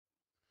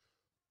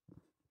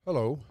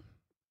Hello,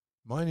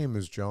 my name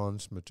is John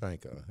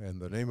Smetanka,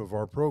 and the name of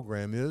our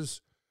program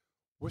is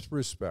With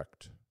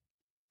Respect.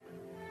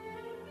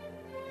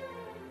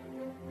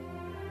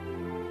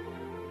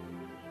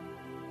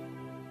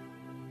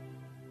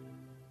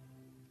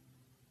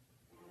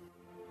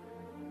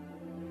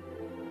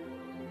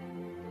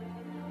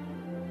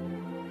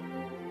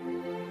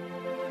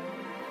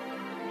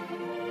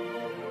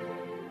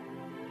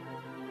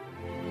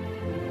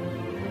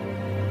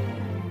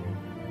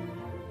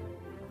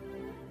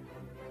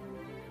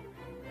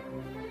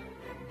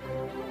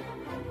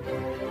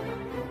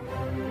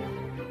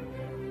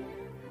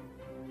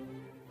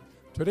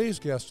 Today's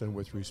guest on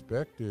With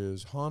Respect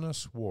is Hannah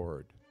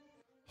Sward.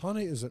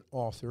 Hannah is an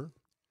author,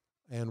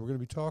 and we're going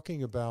to be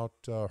talking about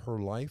her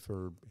life,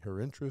 her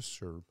interests,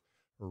 her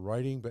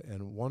writing,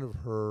 and one of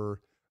her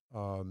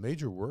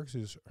major works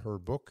is her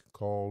book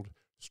called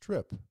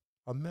Strip,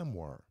 a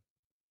memoir.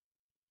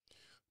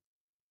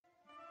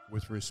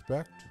 With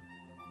Respect,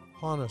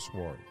 Hannah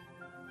Sward.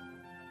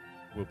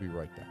 We'll be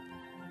right back.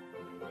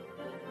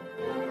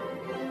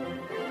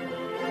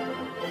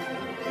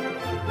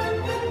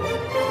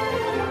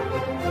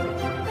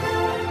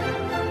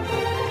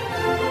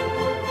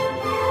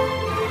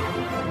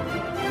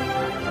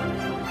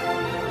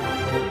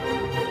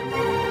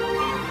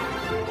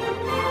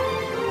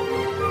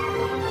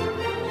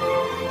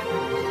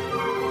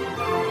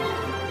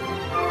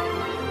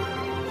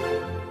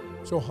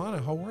 So,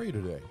 Hannah, how are you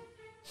today?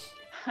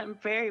 I'm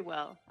very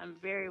well. I'm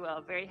very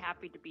well. Very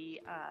happy to be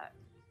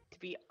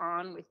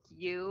on with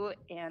you.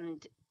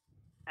 And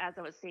as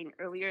I was saying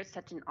earlier, it's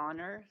such an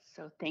honor.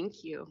 So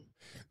thank you.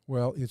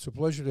 Well, it's a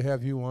pleasure to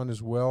have you on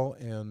as well.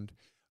 And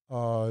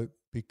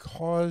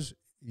because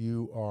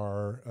you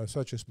are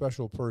such a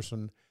special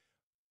person,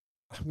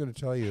 I'm going to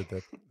tell you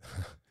that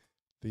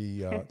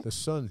the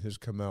sun has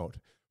come out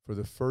for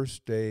the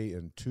first day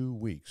in 2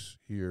 weeks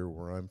here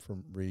where I'm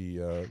from.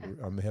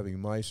 I'm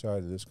having my side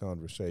of this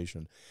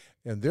conversation,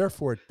 and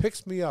therefore it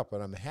picks me up,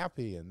 and I'm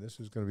happy, and this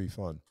is going to be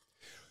fun.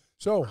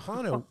 So,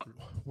 Hannah,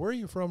 where are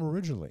you from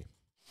originally?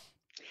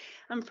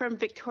 I'm from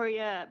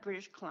Victoria,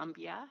 British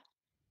Columbia.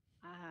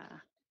 Uh,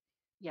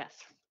 yes,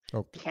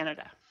 Okay.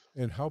 Canada.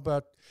 And how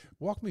about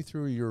walk me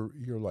through your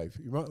life?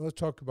 Let's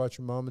talk about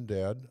your mom and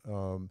dad,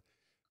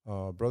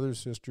 brothers,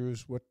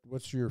 sisters.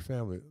 What's your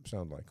family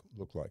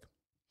look like?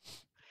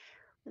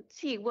 Let's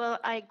see. Well,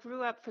 I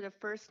grew up for the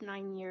first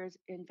 9 years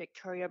in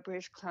Victoria,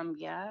 British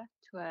Columbia,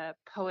 to a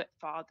poet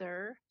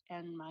father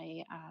and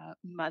my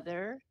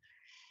mother.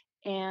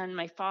 And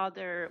my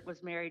father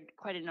was married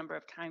quite a number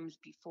of times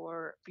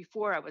before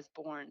I was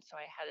born. So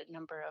I had a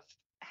number of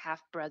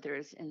half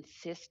brothers and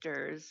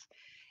sisters.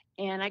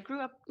 And I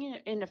grew up,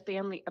 in a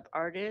family of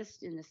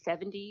artists in the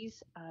 70s,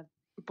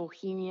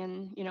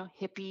 bohemian,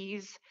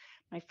 hippies.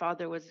 My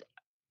father was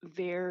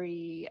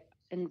very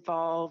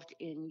involved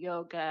in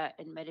yoga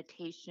and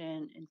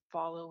meditation and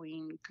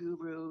following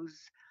gurus.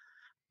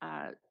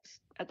 Uh,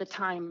 at the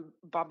time,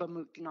 Baba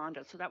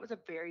Muktananda. So that was a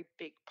very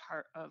big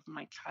part of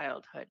my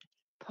childhood.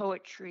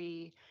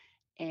 Poetry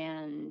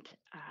and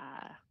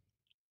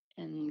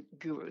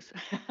gurus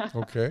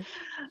Okay.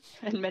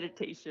 and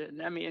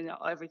meditation. I mean,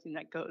 everything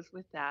that goes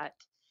with that.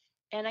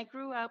 And I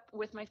grew up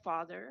with my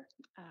father.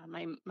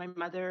 My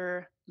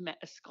mother met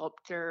a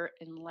sculptor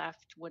and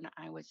left when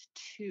I was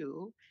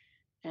 2,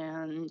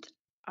 and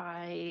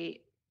I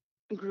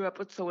grew up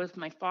with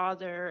my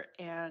father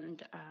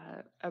and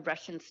a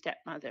Russian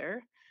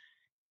stepmother,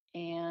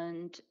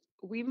 and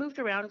we moved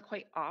around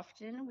quite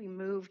often. We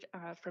moved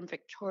from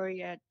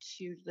Victoria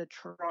to the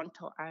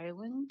Toronto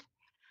Island,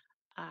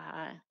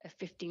 a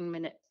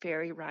 15-minute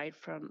ferry ride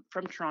from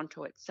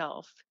Toronto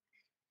itself.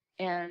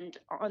 And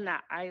on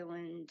that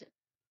island,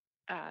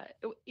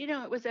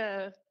 it was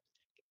a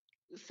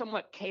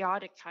somewhat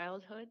chaotic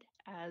childhood,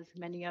 as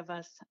many of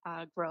us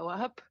grow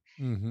up.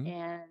 Mm-hmm.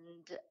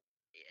 And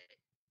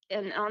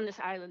on this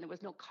island, there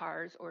was no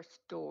cars or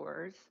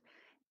stores,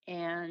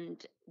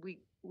 and we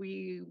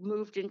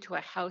moved into a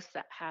house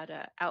that had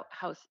a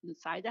outhouse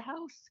inside the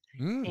house,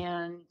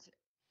 Mm.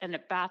 and a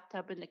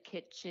bathtub in the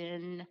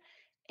kitchen,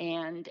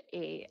 and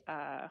a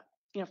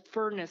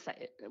furnace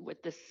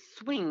with this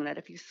swing that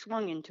if you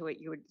swung into it,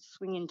 you would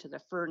swing into the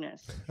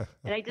furnace.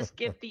 And I just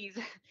give these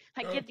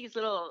I give these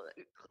little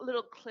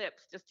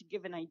clips just to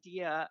give an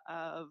idea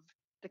of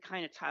the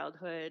kind of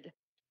childhood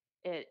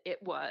it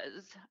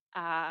was.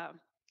 uh,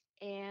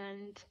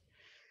 and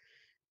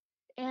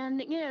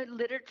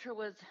literature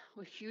was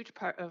a huge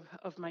part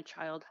of my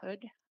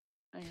childhood.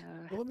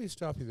 Well, let me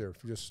stop you there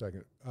for just a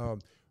second.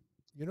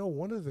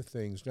 One of the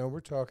things now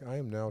I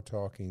am now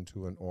talking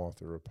to an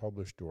author, a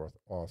published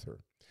author,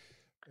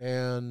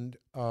 and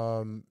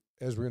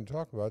as we're going to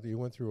talk about, you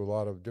went through a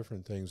lot of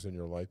different things in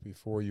your life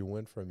before you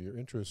went from your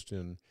interest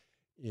in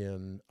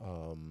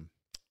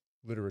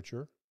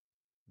literature,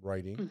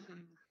 writing,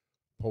 Mhm.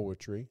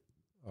 poetry,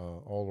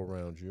 all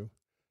around you,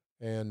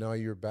 and now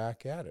you're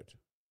back at it.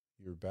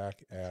 You're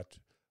back at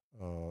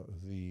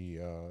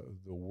the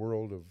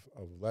world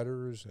of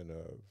letters and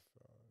of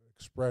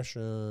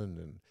expression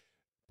and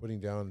putting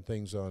down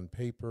things on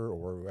paper,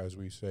 or as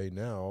we say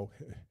now,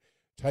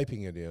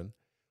 typing it in.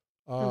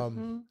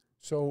 Um, Mm-hmm.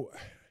 so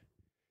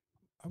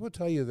I will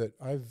tell you that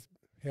I've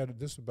had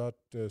this about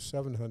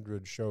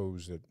 700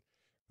 shows that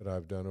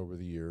I've done over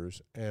the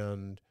years,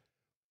 and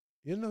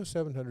in those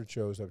 700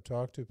 shows, I've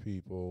talked to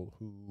people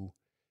who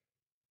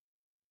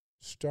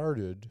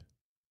started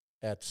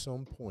at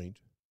some point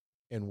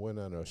and went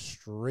on a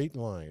straight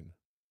line.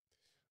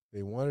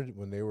 They wanted,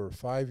 when they were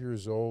 5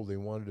 years old, they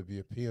wanted to be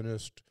a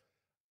pianist,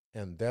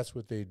 and that's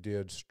what they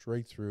did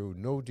straight through,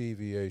 no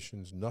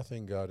deviations,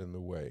 nothing got in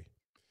the way.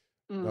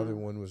 Another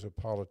Mm. one was a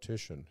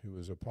politician who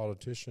was a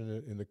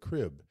politician in the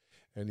crib,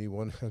 and he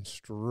went on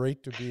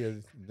straight to be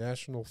a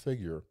national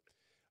figure.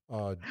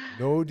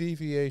 No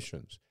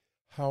deviations.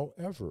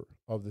 However,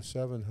 of the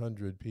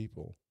 700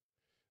 people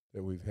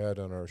that we've had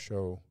on our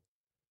show,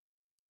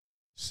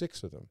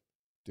 6 of them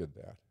did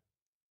that.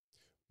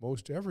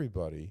 Most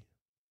everybody,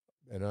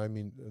 and I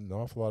mean an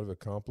awful lot of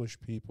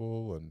accomplished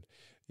people, and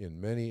in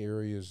many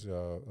areas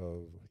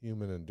of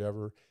human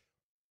endeavor,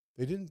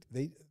 they didn't.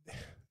 They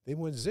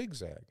went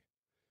zigzag.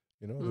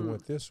 You know, they Mm.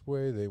 went this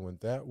way, they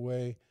went that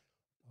way.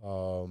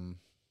 Um,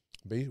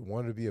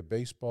 wanted to be a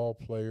baseball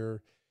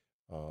player,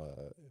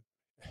 uh,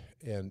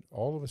 and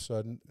all of a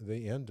sudden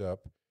they end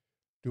up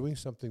doing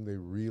something they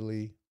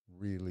really,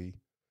 really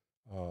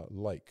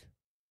like.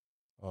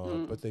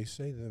 Mm. But they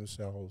say to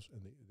themselves,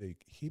 and they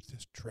keep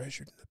this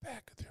treasured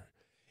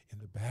in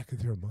the back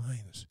of their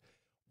minds.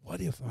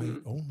 What if I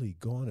Mm. only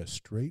gone a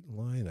straight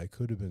line? I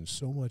could have been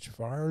so much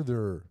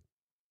farther.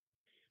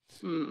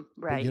 Mm.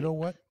 But you Right. know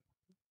what?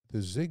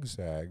 The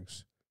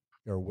zigzags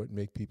are what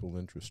make people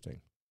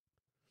interesting.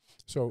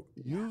 So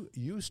Yeah.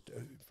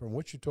 from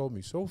what you told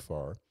me so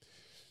far,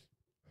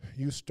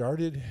 you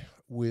started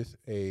with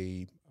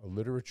a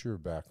literature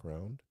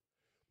background,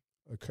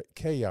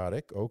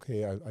 chaotic.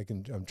 Okay,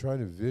 I'm trying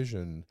to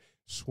vision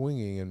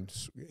swinging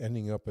and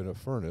ending up in a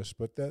furnace,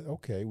 but that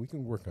okay, we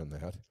can work on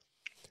that.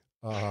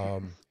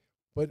 Um,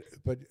 but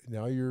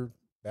now you're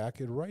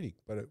back at writing.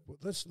 But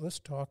let's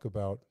talk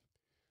about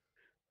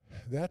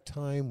that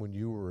time when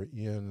you were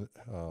in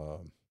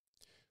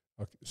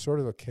a sort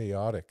of a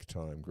chaotic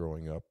time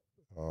growing up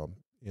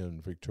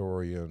in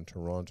Victoria and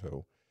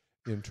Toronto,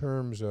 in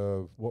terms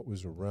of what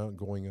was around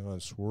going on,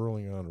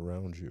 swirling on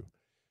around you.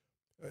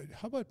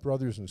 How about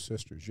brothers and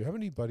sisters? Do you have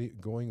anybody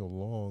going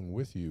along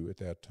with you at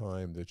that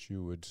time that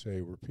you would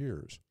say were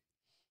peers?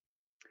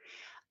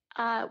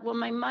 Well,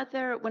 my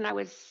mother, when I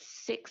was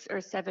 6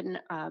 or 7,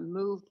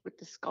 moved with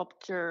the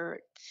sculptor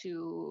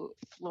to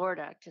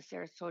Florida, to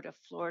Sarasota,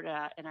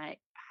 Florida, and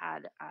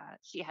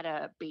she had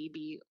a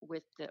baby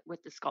with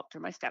the sculptor,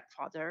 my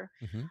stepfather,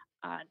 Mm-hmm.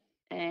 uh,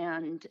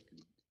 and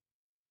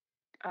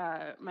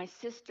my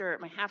sister,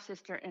 my half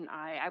sister, and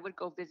I would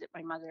go visit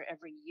my mother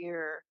every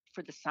year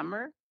for the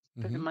summer,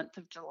 for the Mm-hmm. month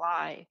of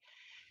July,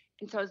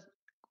 and so I was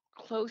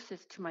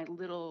closest to my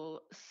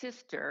little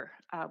sister.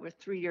 We're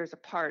 3 years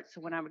apart.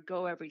 So when I would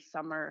go every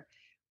summer,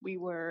 we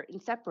were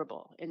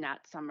inseparable in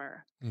that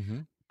summer. Mm-hmm.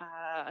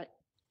 Uh,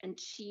 and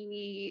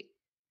she,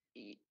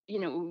 you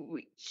know,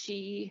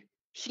 she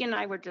and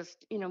I were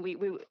just, we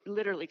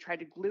literally tried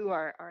to glue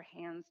our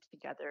hands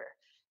together.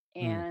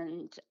 Mm.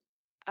 And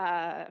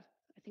I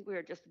think we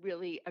were just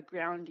really a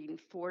grounding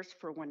force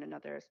for one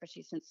another,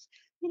 especially since,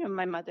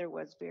 my mother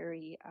was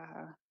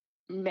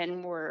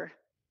men were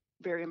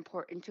very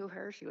important to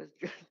her. She was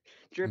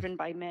Mm. driven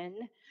by men.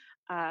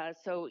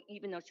 So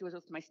even though she was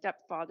with my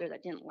stepfather,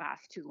 that didn't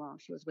last too long.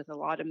 She was with a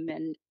lot of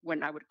men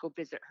when I would go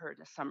visit her in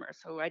the summer.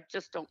 So I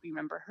just don't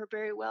remember her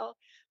very well.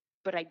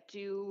 But I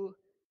do,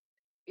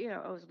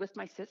 I was with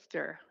my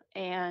sister.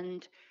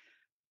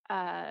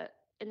 Uh,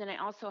 and then I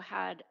also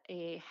had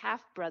a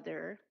half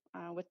brother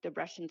with the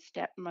Russian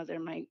stepmother.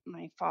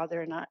 My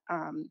father and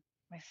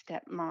my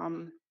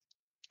stepmom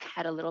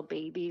had a little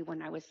baby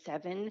when I was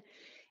 7.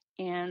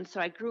 And so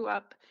I grew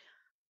up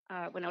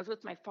when I was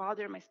with my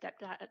father, my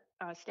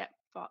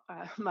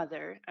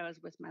mother, I was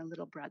with my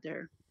little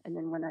brother. And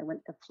then when I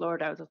went to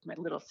Florida, I was with my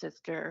little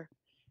sister.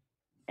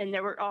 And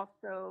there were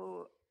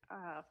also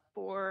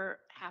 4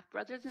 half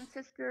brothers and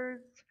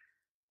sisters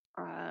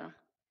uh,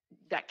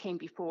 that came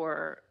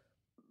before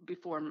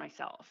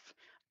myself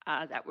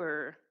that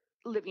were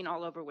living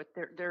all over with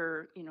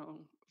their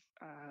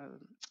uh,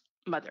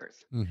 mothers.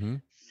 Mm-hmm.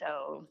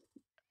 So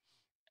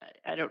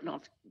I don't know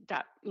if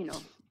that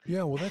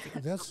Yeah, well,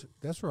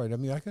 that's right. I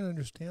mean, I can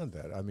understand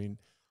that. I mean,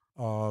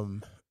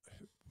 um,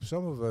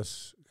 some of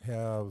us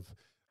have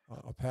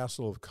a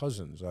passel of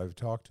cousins. I've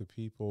talked to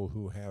people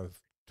who have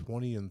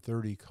 20 and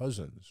 30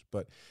 cousins,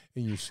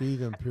 and you see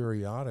them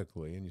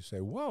periodically, and you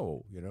say,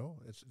 "Whoa,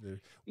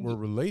 we're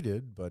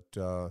related," but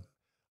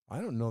I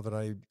don't know that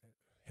I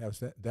have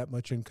that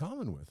much in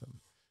common with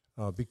them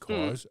mm,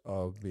 because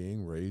of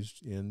being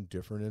raised in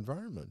different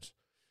environments.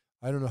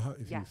 I don't know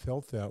if yeah. you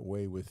felt that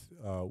way with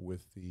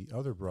the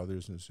other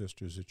brothers and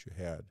sisters that you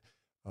had,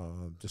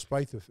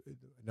 despite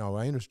now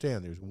I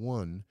understand there's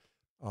one,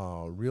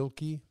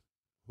 Rilke,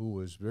 who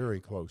was very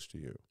close to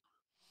you.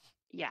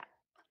 Yeah.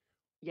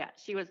 Yeah,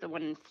 she was the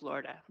one in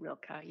Florida,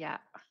 Rilka. Yeah.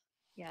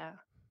 Yeah.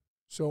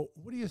 So,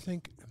 what do you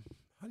think?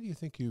 How do you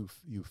think you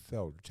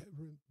felt?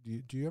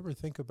 Do you ever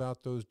think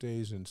about those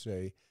days and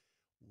say,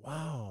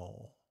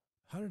 "Wow,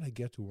 how did I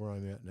get to where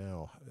I'm at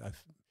now?"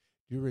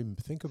 Do you even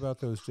think about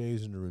those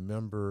days and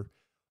remember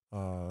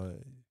uh,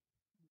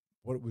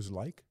 what it was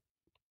like?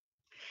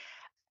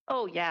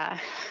 Oh yeah,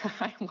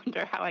 I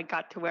wonder how I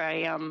got to where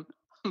I am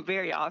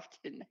very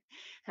often,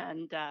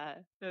 and I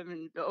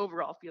mean, the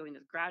overall feeling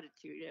is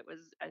gratitude. It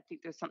was, I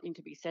think, there's something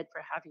to be said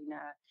for having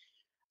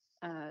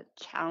a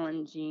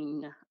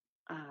challenging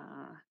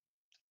uh,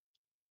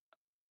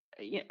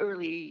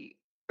 early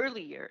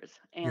years,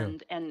 Yeah.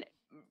 and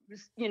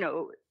you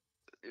know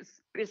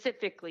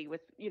specifically with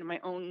my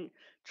own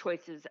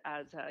choices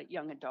as a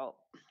young adult.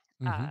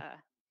 Mm-hmm. Uh,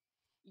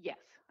 yes,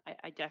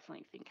 I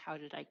definitely think, how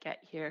did I get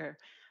here?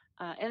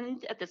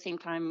 And at the same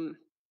time,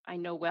 I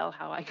know well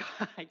how I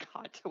got I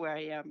got to where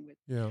I am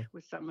Yeah.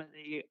 with some of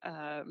the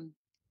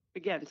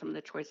again, some of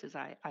the choices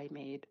I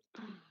made.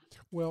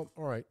 Well,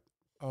 all right.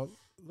 Uh,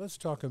 let's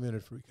talk a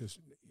minute for because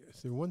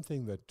the one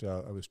thing that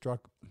I was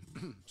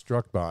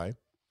struck by.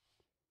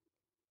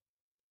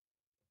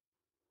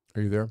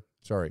 Are you there?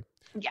 Sorry.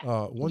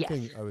 Yeah. One Yes.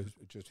 thing I was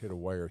just hit a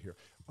wire here.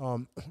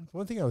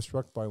 One thing I was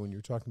struck by when you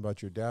were talking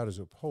about your dad as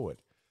a poet.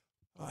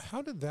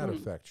 How did that Mm.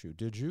 affect you?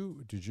 Did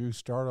you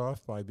start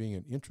off by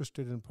being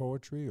interested in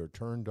poetry, or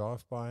turned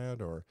off by it,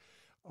 or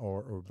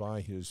by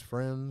his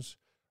friends?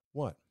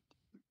 What?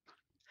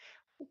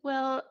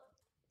 Well,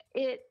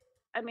 it.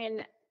 I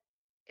mean,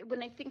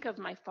 when I think of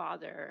my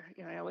father,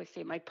 I always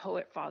say my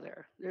poet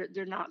father.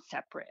 They're not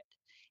separate.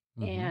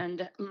 Mm-hmm.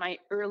 And my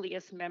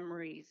earliest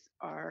memories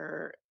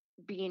are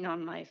being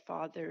on my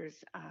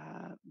father's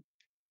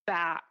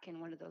back in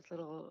one of those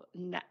little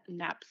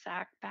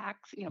knapsack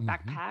backs, Mm-hmm.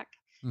 backpack,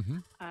 Mm-hmm.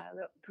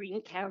 the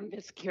green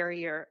canvas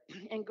carrier,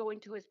 and going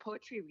to his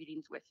poetry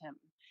readings with him.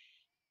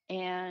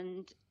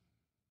 And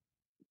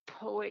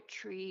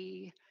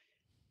poetry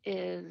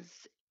is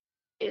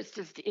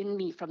just in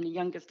me from the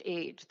youngest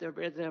age. The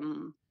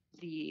rhythm,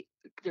 the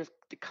there's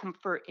the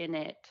comfort in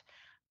it.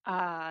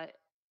 Uh,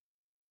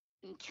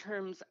 in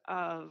terms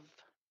of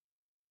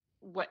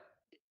what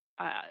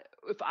uh,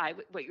 if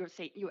what you were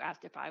saying, you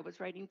asked if I was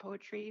writing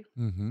poetry.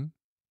 Mm-hmm.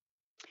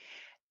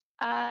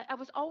 I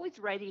was always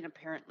writing,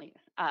 apparently,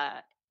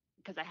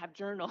 because I have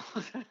journals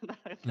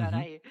that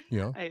Mm-hmm.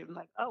 Yeah. I'm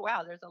like, oh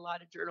wow, there's a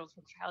lot of journals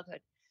from childhood.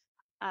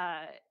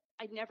 Uh,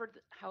 I never,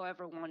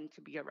 however, wanted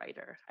to be a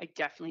writer. I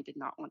definitely did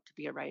not want to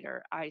be a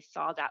writer. I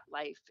saw that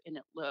life and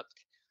it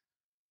looked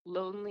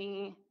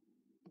lonely,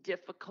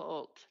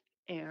 difficult,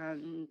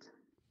 and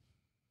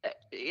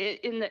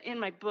in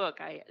my book,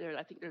 I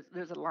think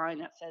there's a line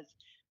that says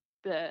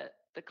the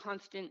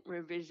constant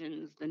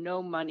revisions, the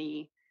no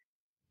money.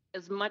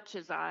 As much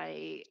as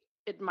I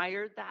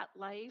admired that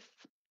life,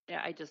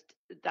 yeah, I just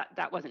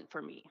that wasn't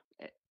for me.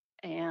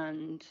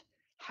 And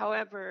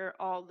however,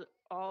 all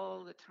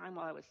the time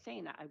while I was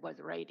saying that, I was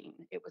writing.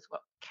 It was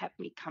what kept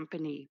me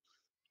company,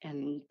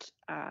 and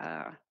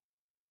uh,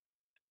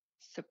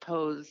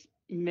 suppose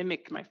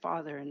mimicked my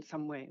father in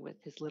some way with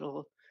his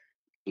little,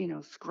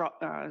 scroll.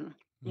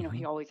 Mm-hmm.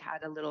 He always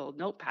had a little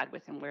notepad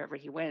with him wherever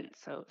he went.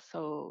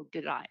 So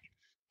did I.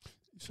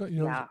 So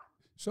Yeah.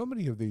 so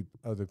many of the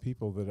other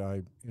people that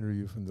I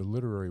interview from the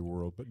literary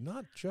world, but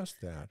not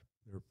just that,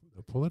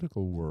 the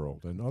political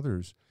world and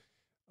others,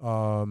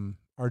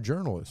 are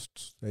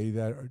journalists. They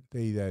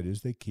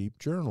keep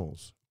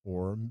journals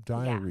or Yeah.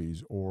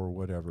 diaries or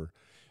whatever,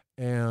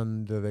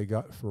 and they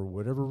got for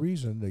whatever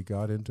reason they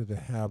got into the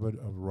habit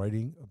of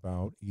writing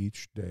about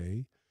each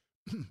day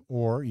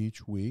or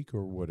each week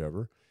or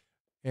whatever,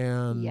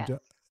 and Yes.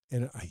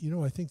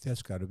 I think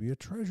that's got to be a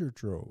treasure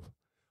trove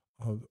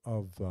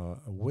of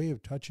a way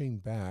of touching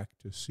back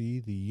to see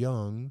the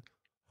young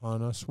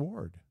Hannah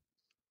Sward.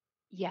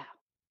 Yeah.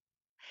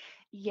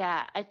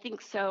 Yeah, I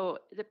think so.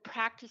 The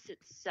practice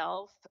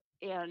itself,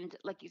 and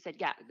like you said,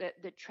 yeah,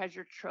 the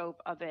treasure trove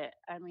of it.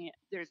 I mean,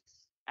 there's,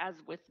 as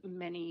with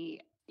many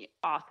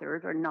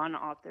authors or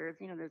non-authors,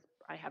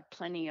 I have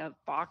plenty of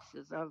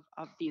boxes of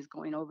these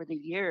going over the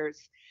years.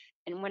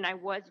 And when I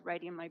was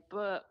writing my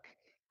book,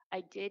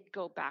 I did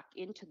go back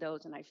into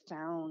those, and I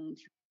found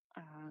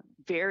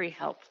very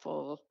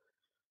helpful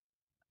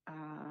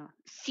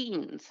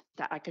scenes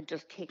that I could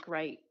just take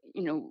right,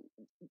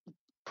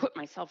 put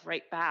myself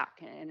right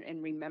back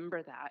and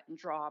remember that and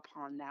draw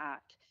upon that.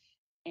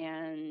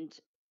 And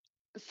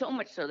so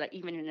much so that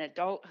even in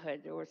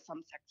adulthood, there were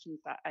some sections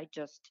that I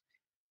just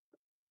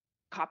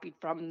copied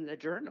from the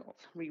journals,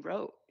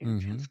 rewrote, Mm-hmm.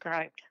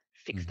 transcribed,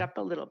 fixed Mm-hmm. up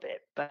a little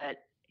bit, but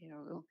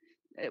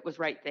it was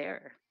right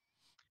there.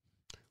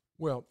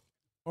 Well,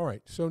 all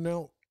right. So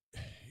now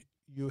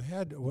you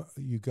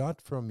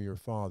got from your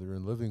father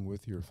and living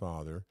with your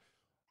father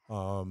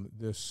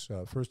this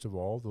first of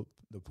all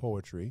the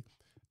poetry,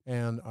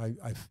 and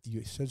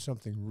you said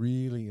something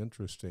really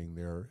interesting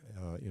there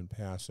in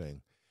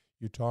passing.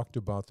 You talked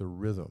about the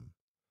rhythm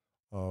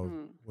of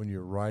Mm, when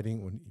you're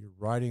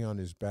riding on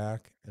his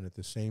back, and at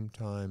the same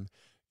time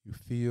you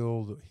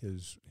feel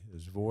his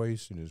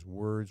voice and his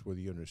words. Whether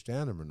you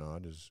understand them or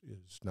not is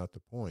not the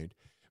point,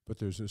 but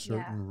there's a Yeah.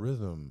 certain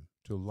rhythm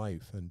to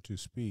life and to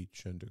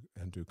speech and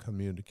to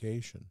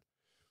communication.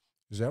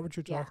 Is that what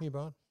you're Yeah. talking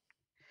about?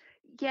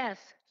 Yes.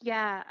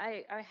 Yeah.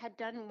 I had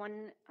done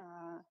one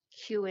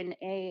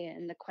Q&A,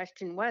 and the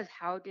question was,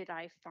 how did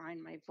I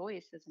find my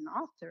voice as an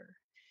author?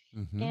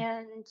 Mm-hmm.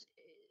 And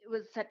it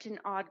was such an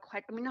odd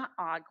question. I mean, not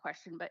odd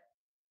question, but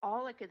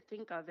all I could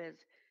think of is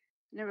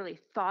never really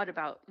thought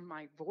about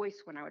my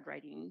voice when I was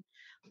writing.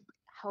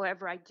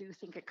 However, I do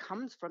think it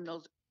comes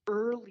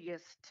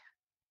earliest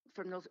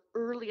from those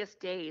earliest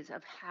days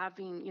of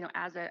having,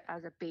 as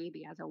a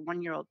baby, as a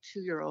 1 year old,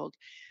 2 year old,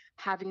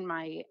 having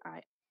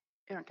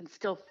I can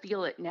still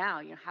feel it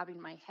now, having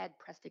my head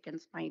pressed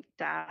against my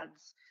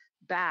dad's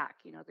back,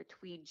 the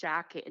tweed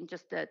jacket, and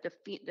just the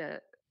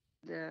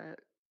the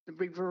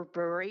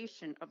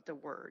reverberation of the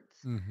words,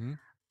 Mm-hmm.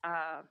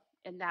 uh,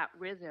 and that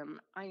rhythm.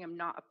 I am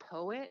not a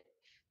poet,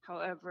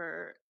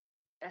 however,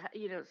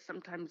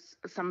 sometimes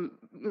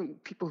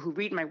people who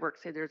read my work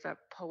say there's a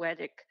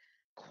poetic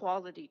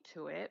quality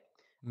to it.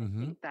 I Mm-hmm.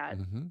 think that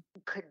Mm-hmm.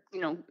 could,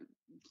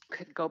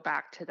 could go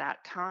back to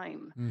that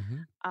time. Mm-hmm.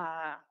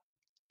 Uh,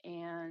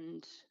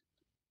 and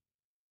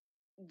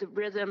the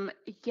rhythm,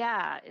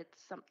 yeah,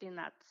 it's something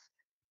that's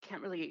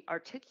can't really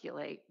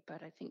articulate,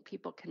 but I think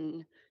people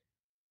can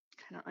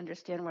kind of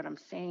understand what I'm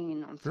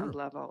saying on some Sure.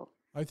 level.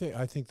 I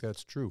think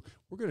that's true.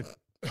 We're gonna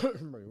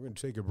we're gonna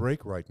take a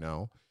break right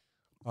now.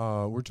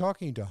 We're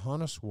talking to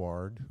Hannah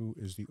Sward, who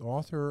is the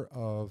author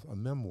of a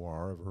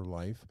memoir of her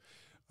life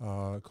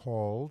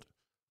called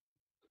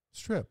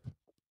Strip.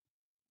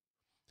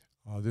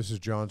 This is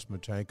John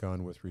Smetanka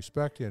on With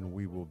Respect, and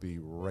we will be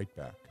right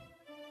back.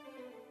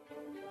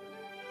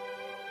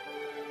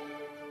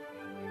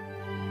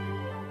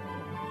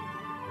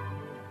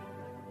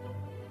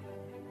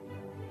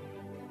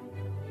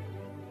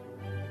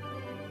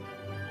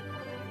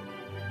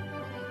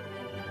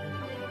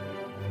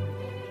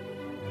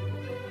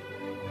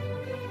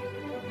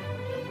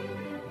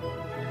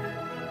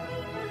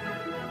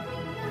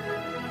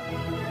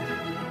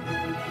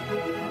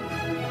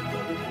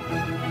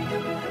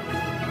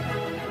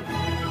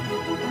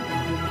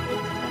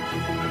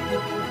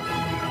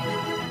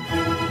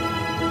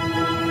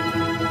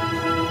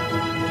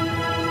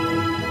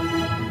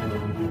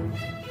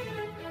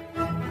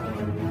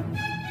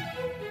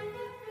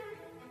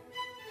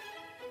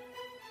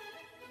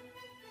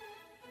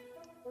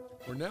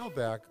 We're now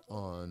back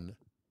on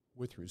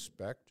With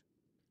Respect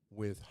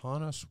with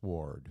Hannah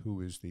Sward,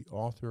 who is the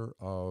author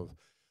of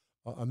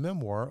a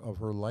memoir of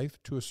her life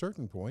to a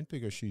certain point,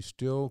 because she's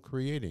still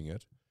creating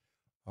it,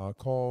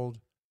 called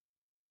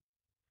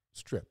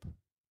Strip.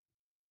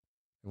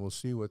 And we'll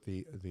see what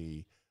the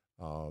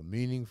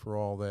meaning for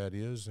all that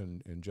is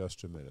in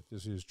just a minute.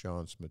 This is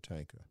John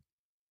Smetanka.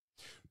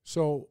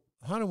 So,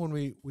 Hannah, when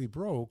we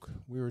broke,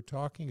 we were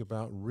talking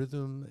about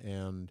rhythm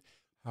and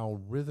how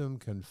rhythm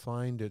can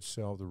find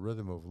itself, the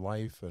rhythm of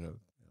life, and in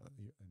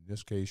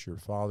this case, your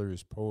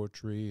father's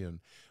poetry and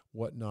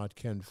whatnot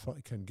can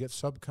get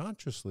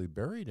subconsciously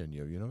buried in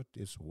you. You know,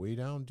 it's way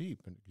down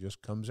deep and it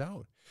just comes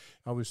out.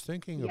 I was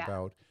thinking Yeah.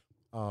 about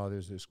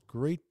there's this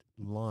great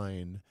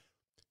line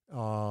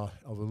of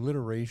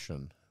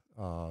alliteration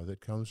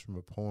that comes from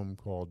a poem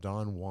called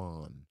Don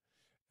Juan,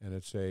 and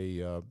it's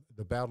the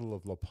Battle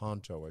of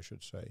Lepanto, I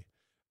should say.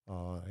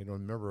 I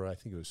don't remember. I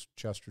think it was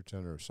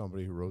Chesterton or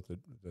somebody who wrote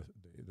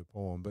the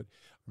poem. But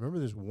I remember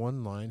this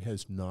one line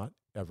has not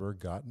ever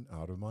gotten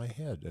out of my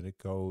head, and it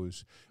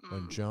goes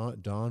when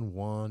Don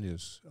Juan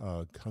is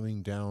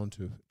coming down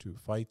to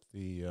fight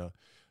the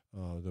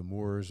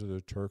Moors or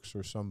the Turks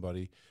or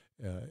somebody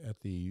at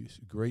the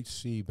Great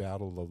Sea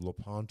Battle of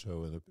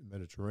Lepanto in the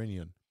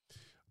Mediterranean.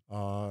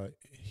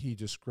 He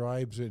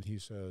describes it. He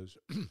says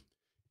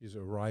he's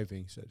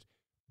arriving. He says,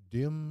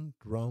 dim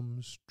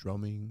drums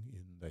drumming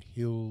in the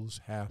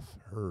hills half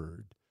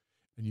heard,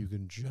 and you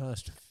can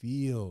just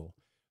feel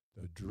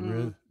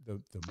the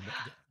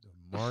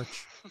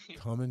march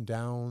coming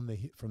down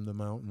from the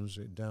mountains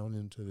down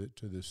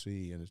into the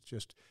sea, and it's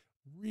just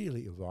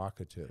really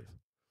evocative.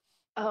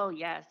 Oh,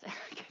 yes.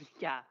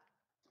 Yeah.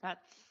 That's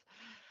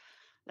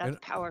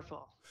And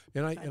powerful.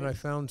 and I That and is. I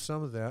found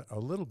some of that, a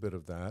little bit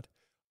of that,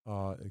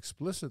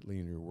 explicitly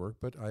in your work,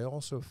 but I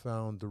also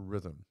found the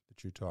rhythm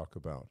that you talk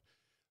about.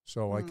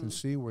 So I can Mm,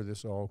 see where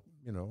this all,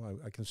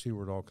 I can see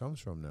where it all comes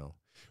from now.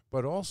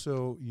 But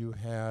also, you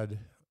had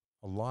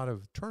a lot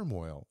of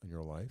turmoil in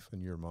your life,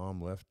 and your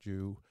mom left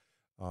you,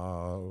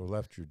 or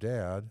left your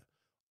dad,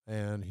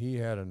 and he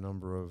had a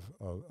number of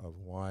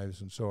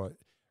wives, and so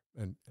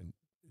and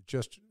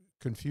just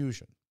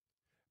confusion.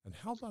 And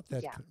how about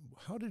that? yeah.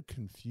 How did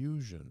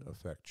confusion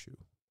affect you?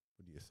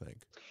 What do you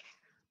think?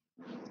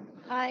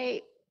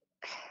 I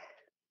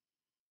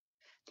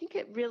think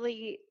it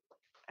really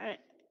uh,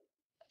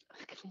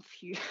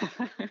 confused.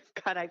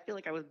 God, I feel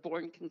like I was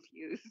born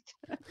confused.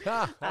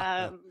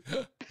 um,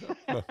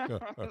 I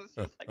was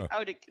just like,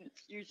 how did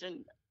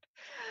confusion?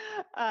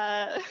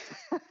 Uh,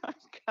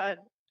 God,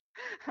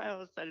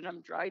 all of a sudden I'm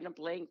drawing a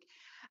blank.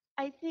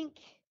 I think,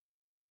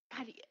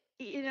 God,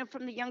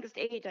 from the youngest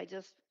age, I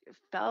just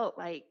felt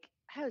like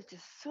I was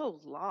just so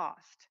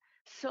lost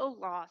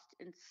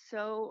and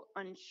so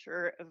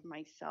unsure of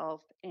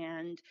myself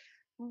and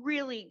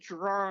really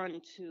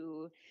drawn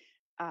to,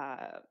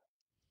 uh,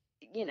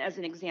 as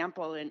an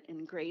example,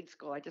 in grade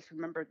school, I just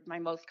remembered my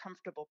most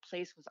comfortable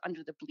place was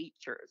under the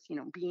bleachers,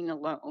 being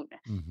alone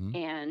Mm-hmm.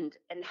 and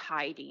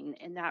hiding.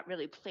 And that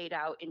really played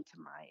out into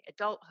my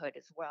adulthood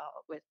as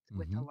well with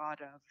Mm-hmm. a lot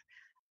of,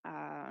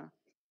 uh,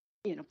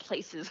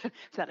 places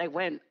that I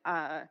went,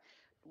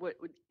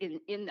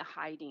 in the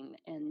hiding.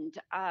 And,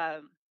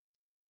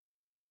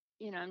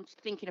 I'm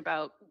just thinking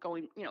about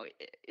going,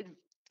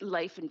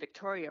 life in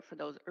Victoria for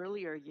those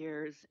earlier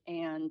years,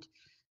 and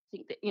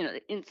think that,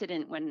 the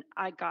incident when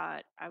I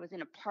was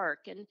in a park,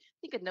 and I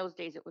think in those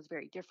days it was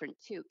very different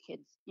too.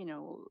 Kids,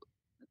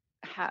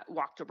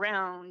 walked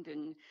around,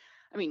 and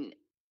I mean,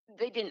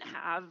 they didn't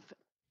have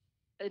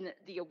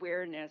the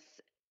awareness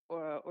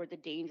or the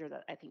danger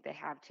that I think they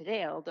have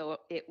today, although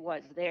it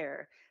was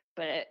there.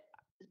 But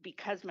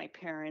because my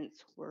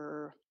parents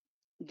were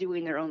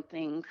doing their own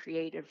thing,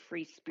 creative,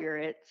 free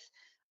spirits.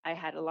 I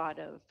had a lot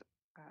of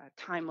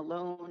time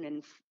alone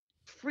and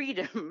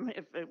freedom,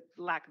 if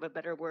lack of a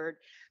better word.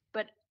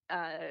 But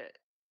uh,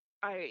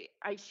 I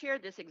share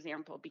this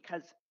example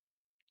because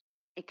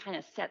it kind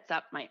of sets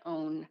up my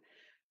own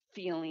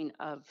feeling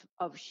of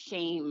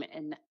shame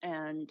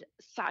and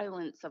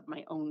silence of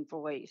my own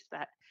voice.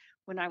 That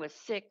when I was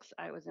 6,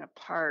 I was in a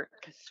park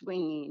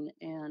swinging,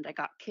 and I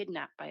got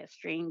kidnapped by a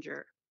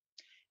stranger.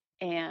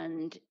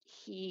 And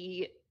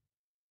he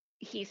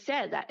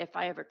said that if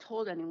I ever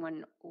told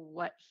anyone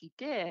what he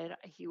did,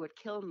 he would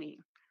kill me.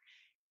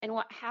 And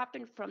what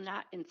happened from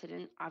that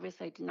incident,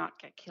 obviously I did not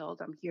get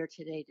killed. I'm here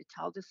today to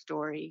tell the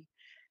story,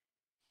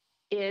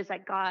 is I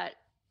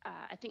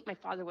think my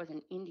father was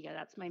in India.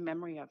 That's my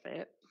memory of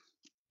it.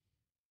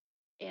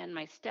 And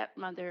my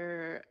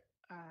stepmother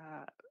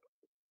uh,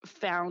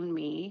 found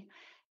me,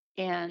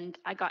 and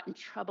I got in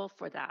trouble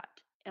for that.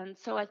 And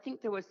so I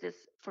think there was this,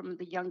 from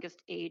the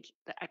youngest age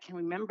that I can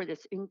remember,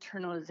 this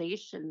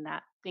internalization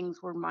that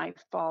things were my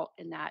fault,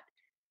 and that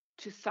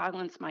to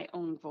silence my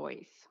own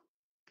voice.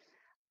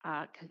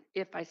 'Cause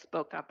if I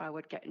spoke up, I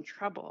would get in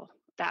trouble.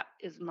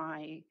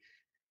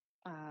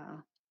 Uh,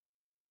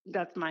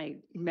 that's my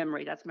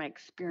memory. That's my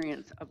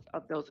experience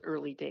of those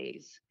early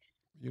days.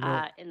 You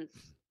know, And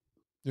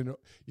you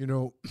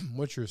know,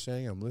 what you're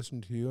saying. I'm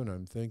listening to you, and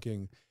I'm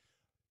thinking,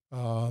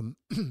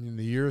 in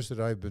the years that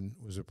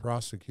was a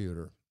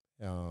prosecutor,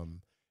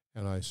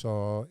 and I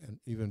saw, and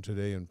even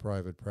today in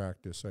private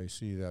practice, I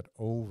see that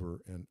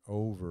over and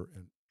over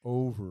and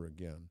over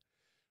again.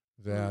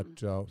 mm,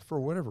 That for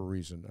whatever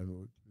reason, I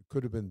mean, it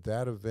could have been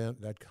that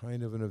event, that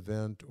kind of an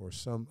event, or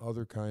some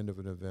other kind of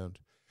an event,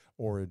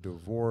 or a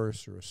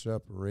divorce or a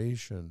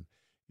separation.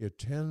 It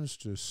tends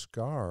to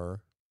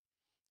scar,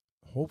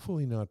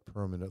 hopefully not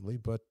permanently,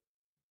 but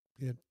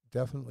it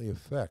definitely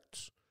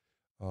affects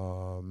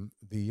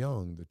the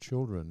young, the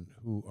children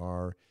who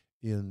are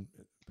in,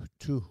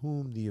 to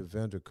whom the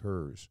event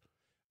occurs,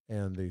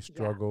 and they yeah,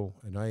 struggle.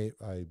 And I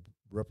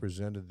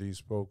represented these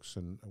folks,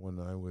 and when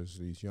I was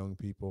these young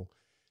people,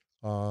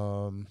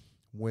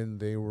 when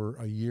they were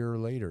a year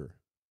later,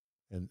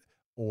 and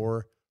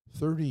or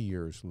 30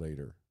 years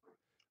later,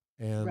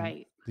 and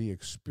right. the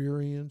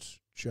experience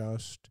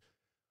just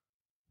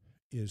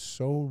is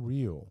so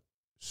real,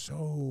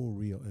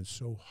 and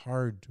so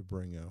hard to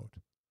bring out,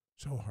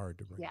 so hard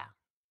to bring Yeah. out,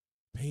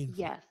 painful.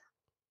 Yes.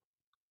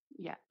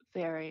 Yeah.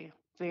 Very,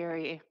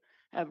 very.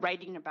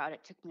 Writing about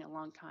it took me a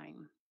long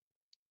time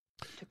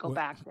to go Well,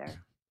 back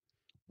there.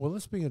 well,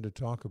 let's begin to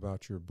talk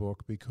about your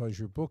book, because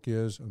your book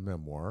is a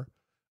memoir,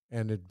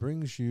 and it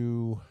brings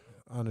you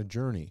on a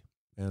journey.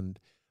 And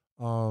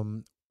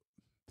um,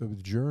 the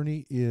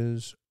journey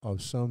is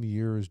of some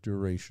years'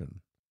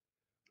 duration.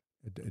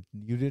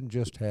 You didn't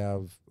just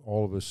have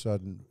all of a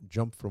sudden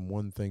jump from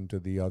one thing to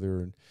the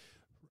other, and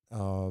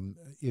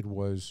it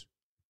was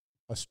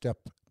a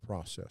step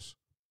process.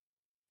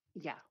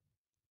 Yeah.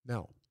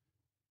 Now,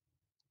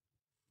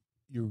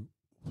 you,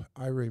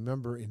 I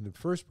remember in the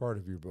first part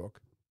of your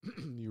book,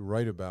 you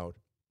write about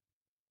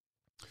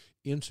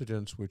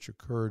incidents which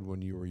occurred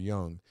when you were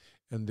young,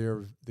 and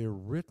they're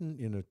written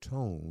in a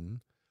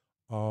tone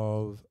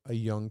of a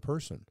young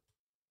person.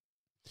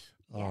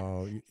 Yes.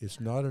 It's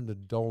not an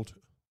adult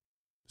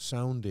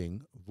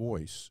sounding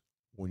voice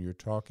when you're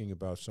talking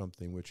about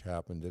something which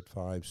happened at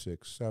 5,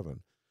 6,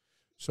 7.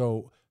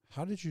 So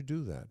how did you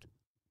do that?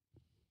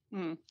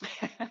 Mm.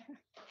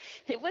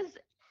 it was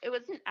it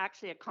wasn't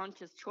actually a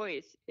conscious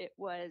choice. It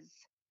was,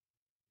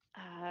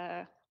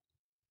 uh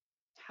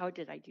how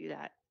did I do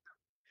that?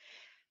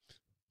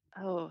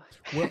 Oh.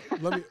 Well,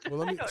 let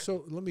I me don't.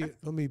 so let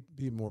me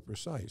be more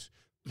precise.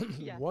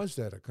 Yeah. Was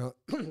that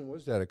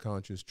was that a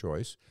conscious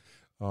choice,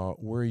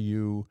 where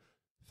you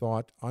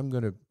thought, I'm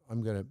gonna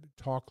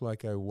talk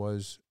like I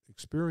was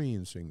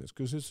experiencing this,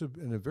 because it's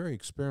in a very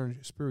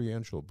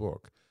experiential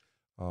book,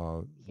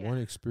 Yeah. one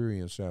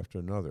experience after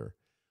another.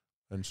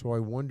 And so I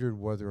wondered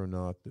whether or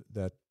not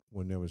that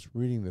when I was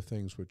reading the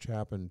things which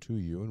happened to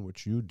you and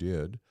which you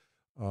did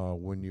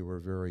when you were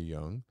very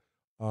young,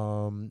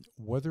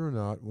 whether or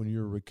not when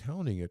you're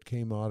recounting it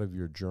came out of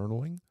your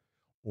journaling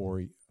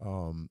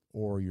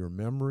or your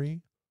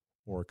memory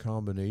or a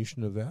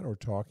combination of that or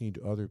talking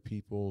to other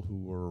people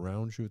who were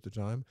around you at the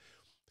time.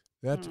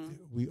 That Mm.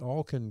 we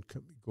all can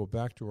go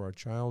back to our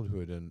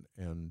childhood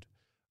and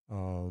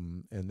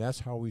that's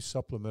how we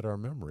supplement our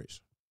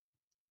memories.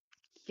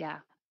 Yeah.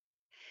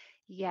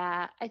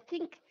 Yeah. I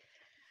think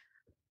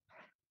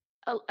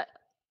uh, uh,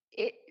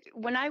 it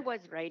when I was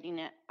writing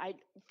it, I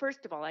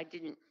first of all, I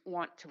didn't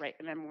want to write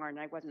a memoir, and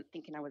I wasn't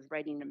thinking I was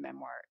writing a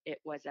memoir. It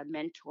was a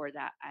mentor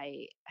that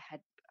I had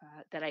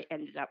that I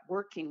ended up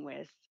working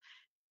with.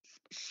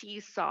 She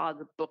saw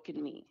the book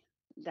in me,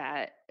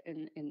 that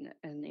in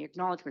the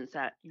acknowledgments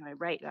that I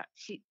write, that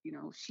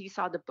she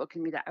saw the book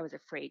in me that I was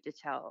afraid to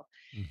tell.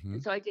 Mm-hmm.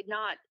 And so I did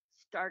not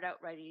start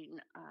out writing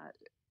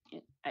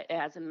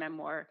as a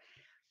memoir.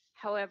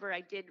 However,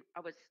 I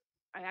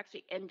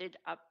actually ended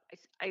up.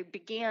 I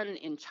began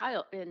in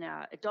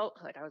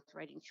adulthood. I was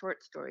writing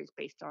short stories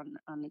based on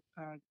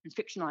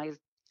fictionalized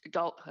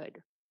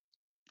adulthood,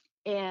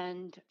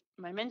 and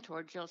my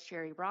mentor, Jill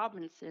Sherry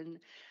Robinson,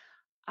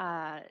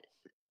 uh,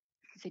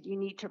 said, "You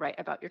need to write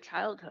about your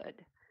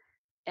childhood."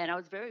 And I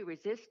was very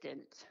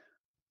resistant.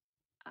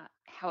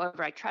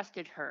 However, I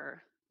trusted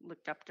her,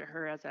 looked up to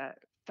her as a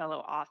fellow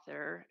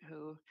author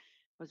who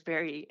was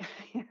very,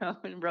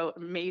 and wrote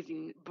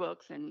amazing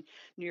books and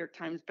New York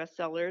Times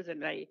bestsellers.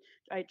 And I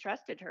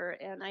trusted her,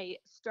 and I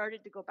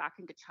started to go back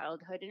into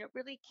childhood. And it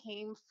really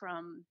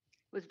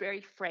was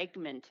very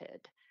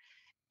fragmented.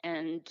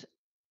 And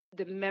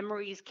the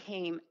memories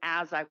came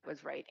as I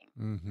was writing.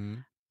 Mm-hmm.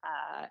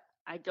 Uh,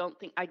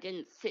 I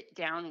didn't sit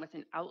down with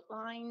an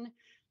outline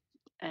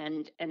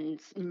and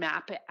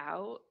map it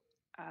out.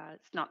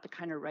 It's not the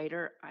kind of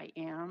writer I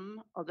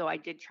am, although I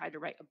did try to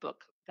write a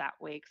book that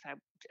way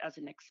as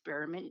an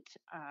experiment,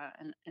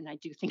 and I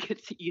do think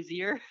it's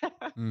easier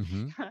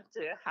Mm-hmm.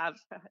 to have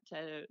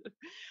to.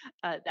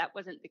 That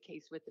wasn't the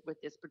case with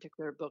this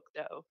particular book,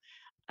 though.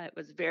 It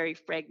was very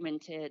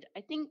fragmented.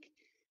 I think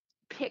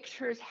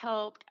pictures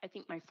helped. I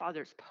think my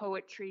father's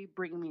poetry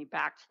bring me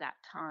back to that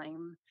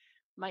time.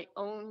 My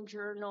own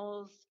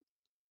journals,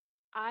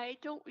 I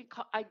don't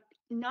recall. I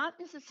Not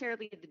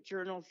necessarily the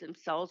journals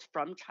themselves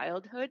from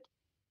childhood.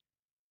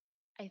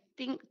 I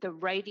think the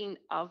writing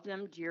of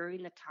them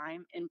during the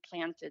time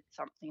implanted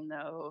something,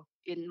 though,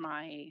 in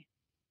my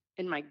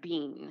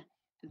being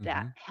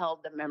that Mm-hmm.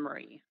 held the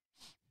memory.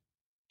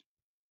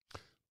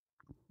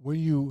 When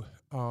you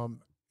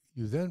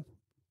then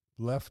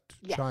left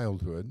Yes.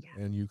 childhood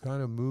Yeah. and you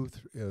kind of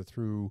moved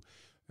through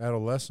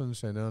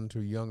adolescence and onto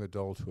young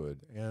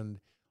adulthood, and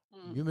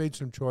Mm, you made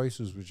some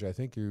choices which I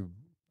think you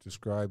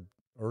described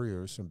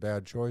earlier, some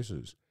bad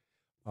choices.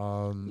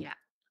 Um, yeah.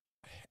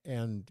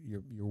 and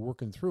you're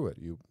working through it.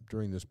 You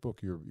during this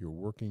book, you're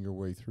working your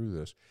way through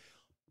this.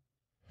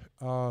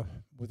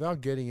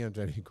 Without getting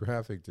into any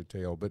graphic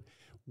detail, but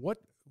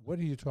what what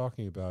are you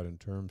talking about in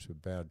terms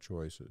of bad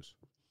choices?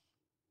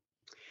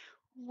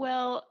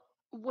 Well,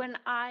 when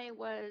I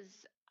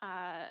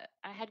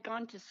had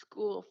gone to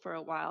school for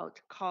a while,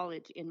 to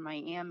college in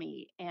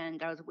Miami,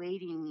 and I was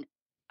waiting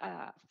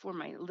for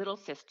my little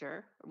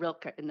sister,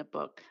 Rilke in the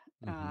book,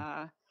 Mm-hmm.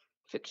 uh,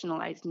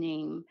 fictionalized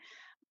name,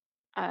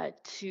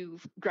 to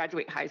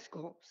graduate high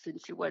school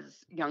since she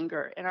was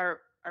younger. And our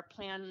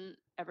plan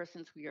ever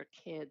since we were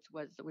kids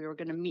was that we were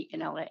going to meet in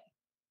LA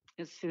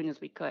as soon as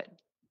we could.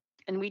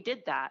 And we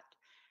did that.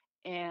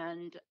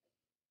 And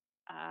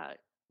uh,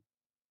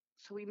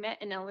 so we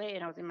met in LA,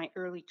 and I was in my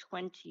early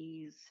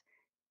 20s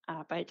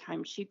by the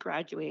time she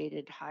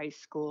graduated high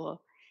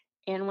school.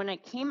 And when I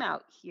came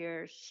out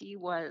here, she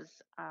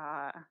was,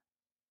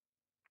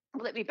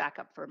 let me back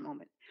up for a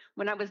moment.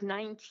 When I was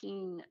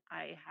 19,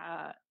 I,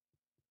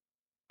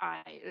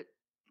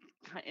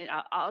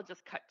 I'll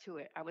just cut to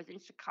it. I was in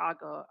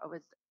Chicago. I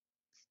was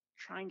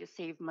trying to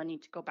save money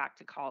to go back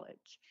to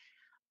college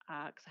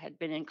because I had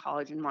been in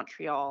college in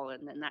Montreal,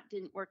 and then that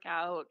didn't work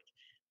out.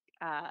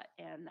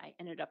 And I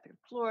ended up in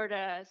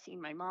Florida,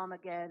 seeing my mom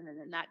again, and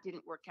then that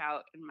didn't work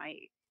out. And my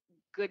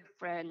good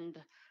friend,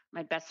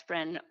 my best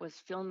friend, was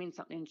filming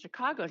something in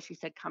Chicago, and she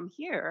said, "Come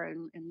here,"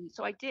 and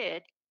so I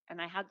did.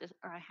 And I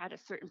had a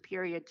certain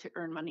period to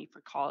earn money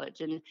for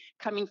college. And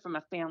coming from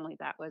a family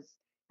that was,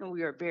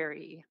 we were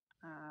very,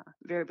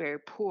 very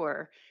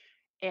poor,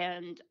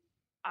 and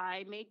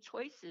I made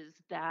choices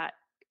that.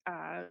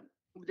 Uh,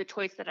 the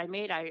choice that I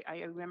made, I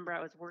remember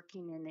I was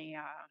working in a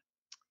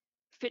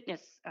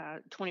fitness,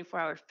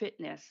 24-hour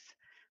fitness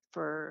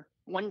for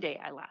one day.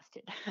 I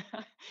lasted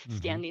Mm-hmm.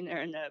 standing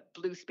there in the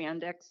blue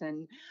spandex,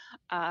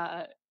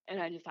 uh,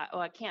 and I just thought, oh,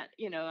 I can't,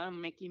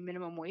 I'm making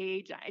minimum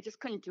wage. I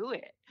just couldn't do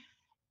it.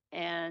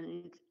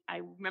 And I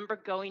remember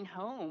going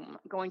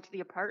to the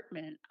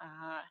apartment,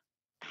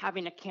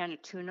 having a can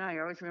of tuna. I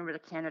always remember the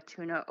can of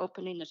tuna,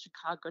 opening the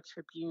Chicago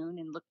Tribune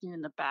and looking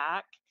in the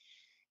back.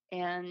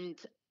 And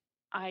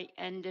I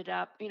ended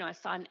up, I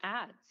saw an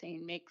ad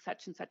saying make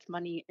such and such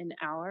money an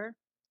hour,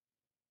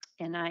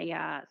 and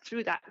I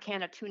threw that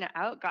can of tuna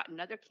out, got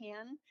another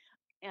can,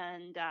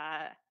 and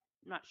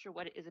not sure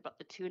what it is about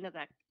the tuna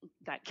that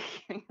that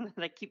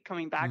I keep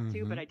coming back to,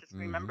 Mm-hmm. but I just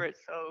Mm-hmm. remember it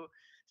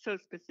so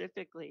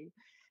specifically.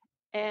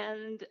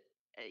 And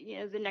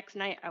the next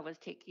night I was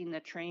taking the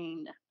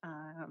train,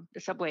 the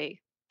subway,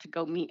 to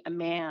go meet a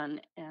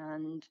man,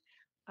 and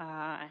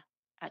uh,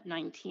 at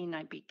 19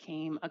 I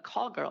became a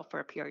call girl for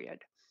a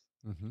period.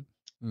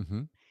 Mm-hmm.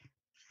 Mm-hmm.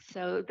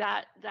 So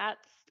that's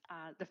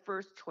the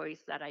first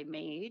choice that I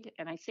made,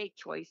 and I say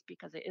choice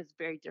because it is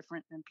very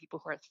different than people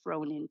who are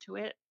thrown into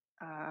it.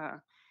 Uh,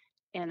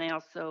 and I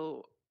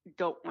also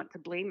don't want to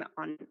blame it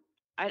on.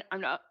 I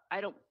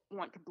don't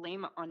want to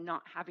blame it on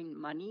not having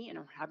money and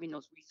having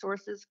those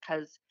resources,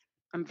 because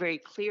I'm very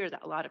clear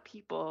that a lot of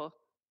people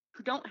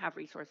who don't have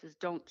resources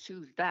don't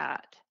choose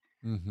that.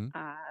 Mm-hmm.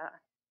 Uh,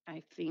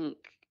 I think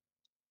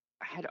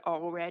I had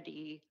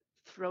already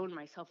thrown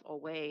myself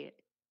away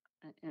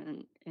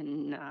and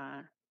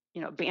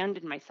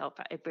abandoned myself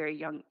at a very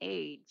young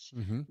age,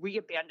 Mm-hmm.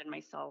 re-abandoned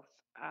myself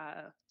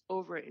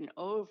over and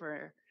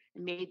over,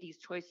 and made these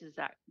choices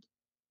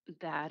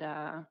that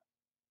uh,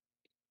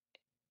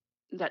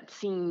 that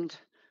seemed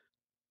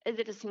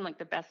it just seemed like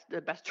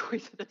the best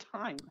choice at the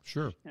time.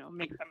 Sure.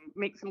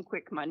 Make some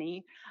quick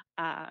money.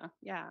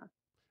 Yeah,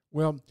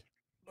 Well,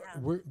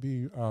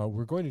 yeah.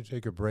 we're going to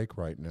take a break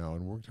right now,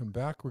 and we're come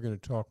back. We're going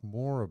to talk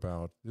more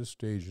about this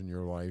stage in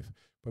your life,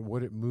 but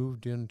what it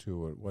moved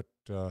into it,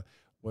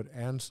 what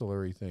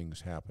ancillary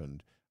things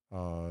happened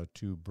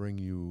to bring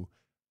you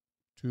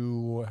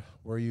to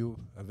where you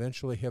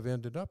eventually have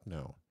ended up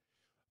now.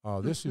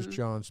 This is Hmm.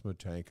 John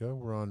Smetanka.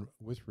 We're on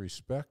With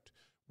Respect.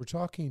 We're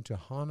talking to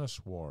Hannah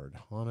Sward.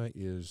 Hannah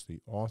is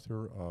the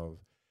author of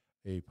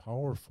a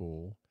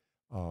powerful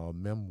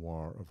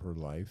memoir of her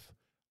life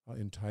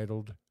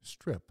entitled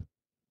Strip.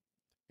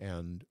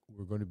 And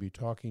we're going to be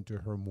talking to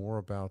her more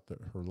about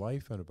her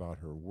life and about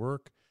her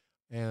work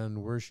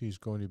and where she's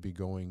going to be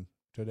going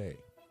today.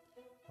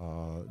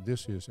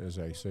 This is, as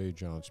I say,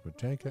 John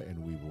Smetanka,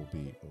 and we will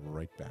be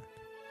right back.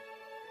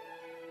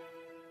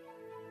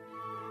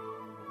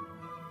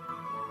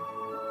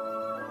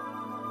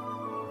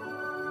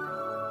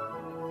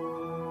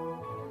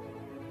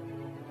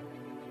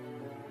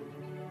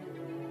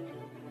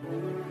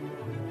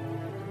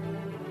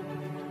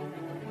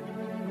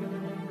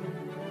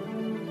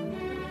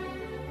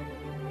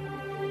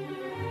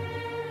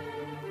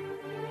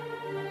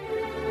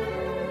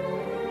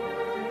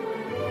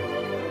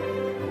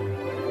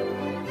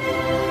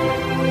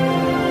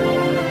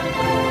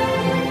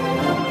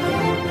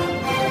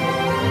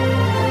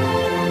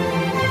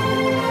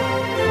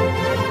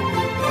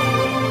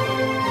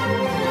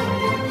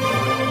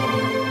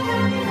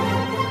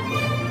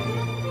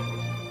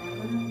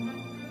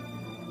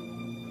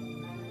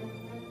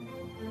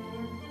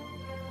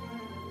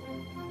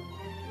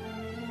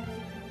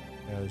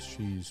 As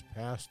she's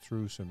passed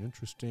through some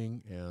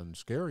interesting and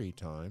scary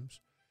times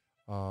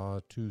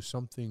to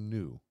something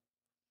new.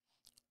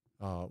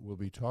 We'll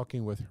be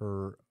talking with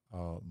her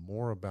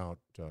more about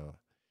the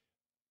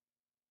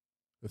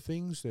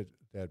things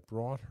that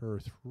brought her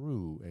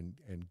through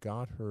and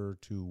got her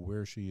to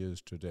where she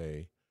is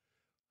today.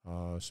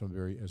 Some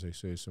very, as I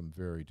say, some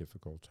very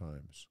difficult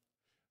times.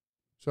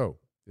 So,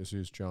 this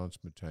is John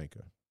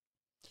Smetanka.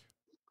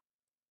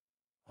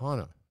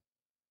 Hannah,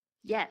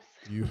 Yes.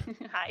 you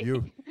Hi.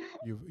 you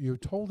you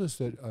told us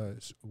that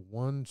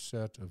one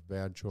set of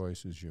bad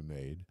choices you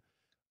made,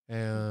 Hmm.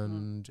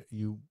 and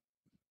you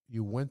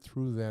went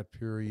through that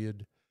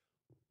period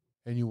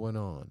and you went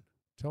on.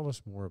 Tell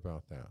us more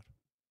about that.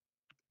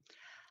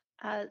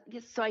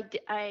 Yes, so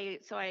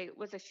I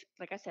was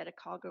like I said, a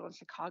call girl in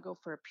Chicago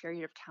for a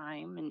period of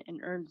time,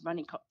 and earned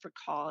money for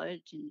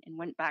college, and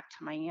went back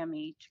to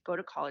Miami to go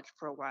to college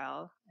for a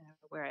while,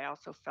 where I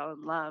also fell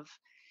in love.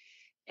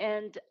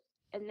 and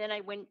and then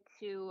I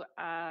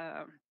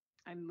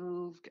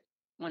moved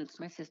once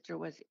my sister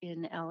was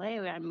in LA.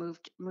 I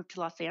moved to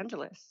Los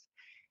Angeles,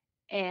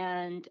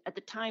 and at the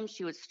time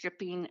she was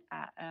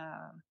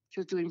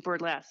doing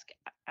burlesque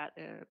at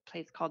a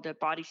place called the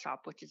Body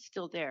Shop, which is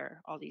still there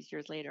all these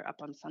years later, up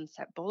on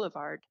Sunset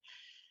Boulevard.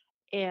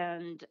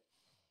 And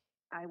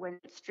I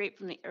went straight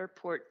from the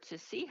airport to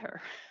see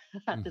her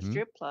at the Mm-hmm.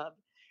 strip club.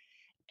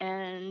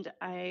 And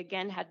I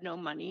again had no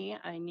money.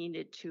 I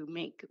needed to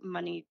make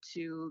money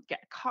to get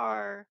a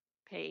car,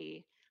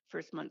 pay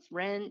first month's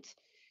rent,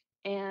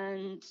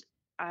 and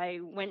I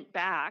went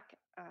back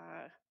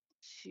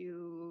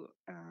to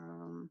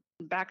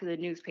back of the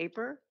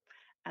newspaper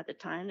at the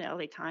time, the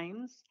LA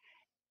Times,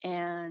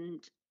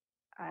 and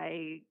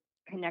I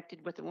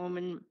connected with a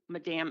woman,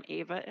 Madame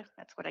Ava.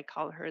 That's what I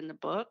call her in the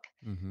book,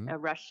 Mm-hmm. a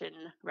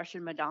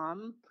Russian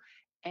Madame,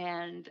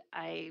 and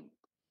I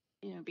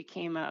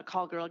became a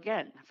call girl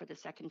again for the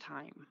second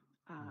time.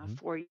 Mm-hmm.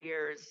 4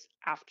 years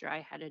after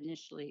I had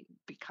initially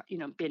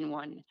been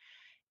one.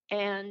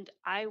 And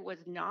I was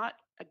not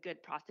a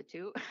good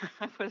prostitute.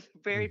 I was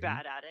very Mm-hmm.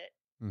 bad at it.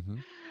 Mm-hmm.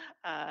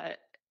 Uh,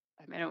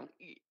 I mean,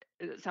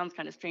 it sounds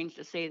kind of strange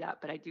to say that,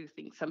 but I do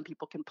think some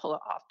people can pull it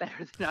off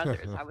better than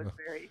others. I was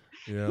very,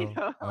 Yeah.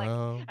 like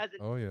Oh. as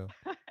Oh yeah.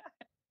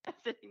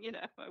 you know,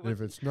 I And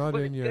if it's not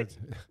in wasn't you, good.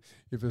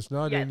 if it's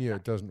not Yes, in you,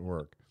 it doesn't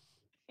work.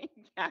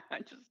 yeah, I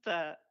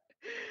just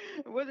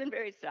wasn't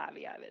very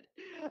savvy at it.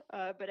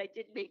 But I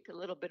did make a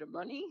little bit of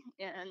money,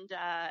 and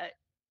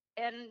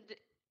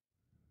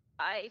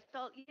I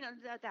felt, you know,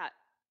 that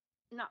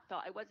not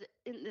felt, I was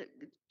in the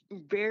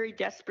very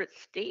desperate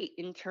state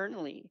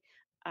internally.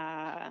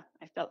 I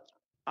felt,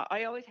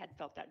 I always had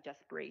felt that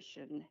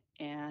desperation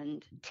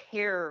and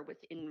terror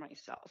within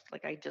myself.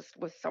 Like I just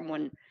was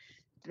someone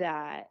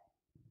that,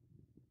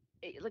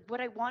 like what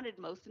I wanted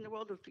most in the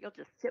world was to be able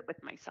to sit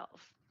with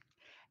myself.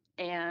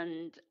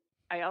 And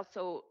I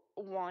also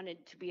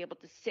wanted to be able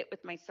to sit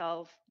with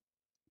myself.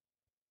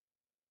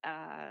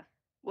 Uh,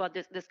 well,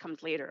 this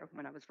comes later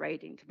when I was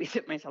writing to be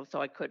sit myself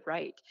so I could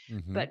write.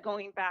 Mm-hmm. But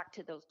going back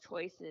to those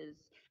choices,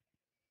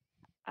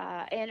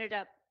 I ended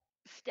up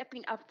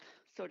stepping up,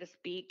 so to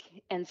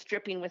speak, and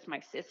stripping with my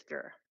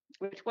sister,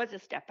 which was a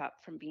step up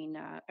from being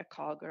a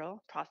call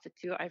girl,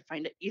 prostitute. I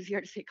find it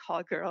easier to say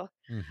call girl,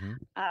 Mm-hmm.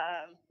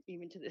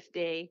 even to this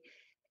day.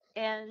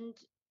 And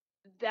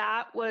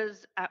that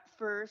was at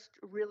first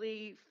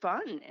really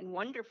fun and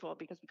wonderful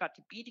because we got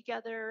to be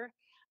together,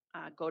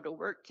 go to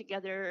work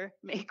together,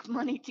 make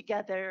money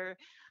together.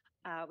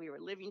 We were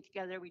living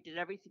together. We did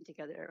everything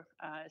together,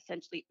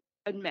 essentially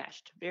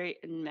enmeshed, very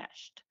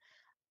enmeshed.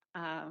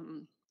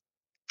 Um,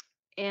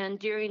 and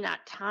during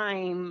that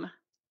time,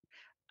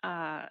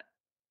 uh,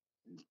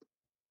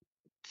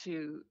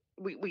 to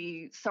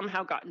we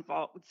somehow got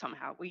involved.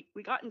 Somehow we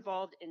got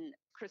involved in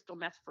crystal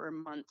meth for a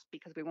month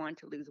because we wanted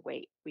to lose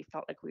weight. We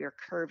felt like we were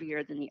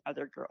curvier than the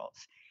other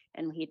girls,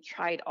 and we had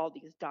tried all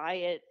these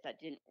diets that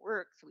didn't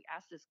work. So we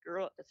asked this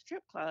girl at the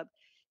strip club,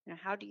 you know,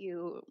 how do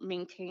you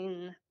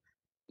maintain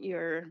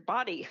your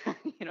body?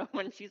 You know,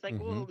 when she's like,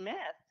 Mm-hmm. well, meth,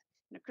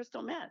 you know,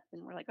 crystal meth,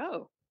 and we're like,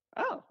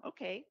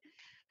 okay.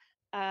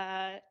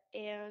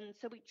 And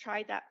so we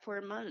tried that for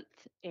a month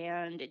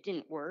and it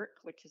didn't work,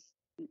 which is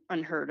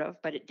unheard of,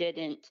 but it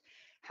didn't.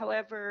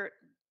 However,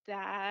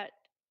 that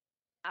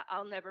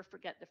I'll never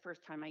forget the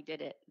first time I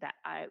did it. That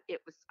I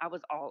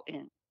was all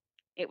in.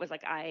 It was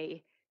like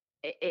it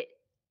it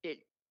it,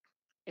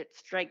 it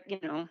strike, you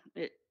know,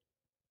 it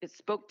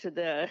spoke to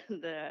the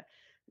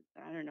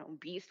I don't know,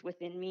 beast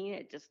within me.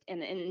 It just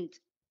and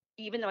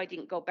even though I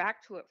didn't go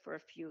back to it for a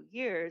few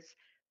years,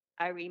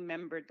 I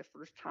remembered the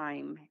first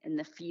time and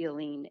the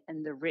feeling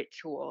and the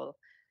ritual,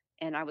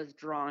 and I was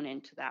drawn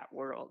into that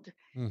world.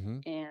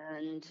 Mm-hmm.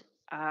 And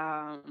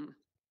um,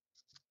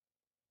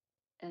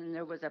 and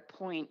there was a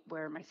point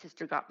where my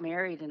sister got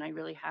married, and I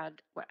really had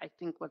what I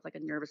think was like a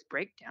nervous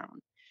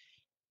breakdown.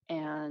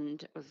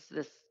 And it was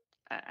this,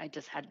 I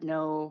just had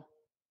no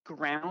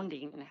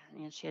grounding.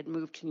 And she had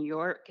moved to New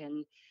York,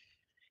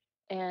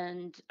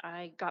 and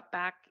I got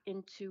back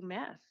into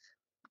meth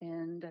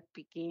and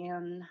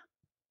began,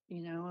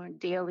 you know, a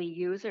daily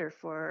user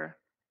for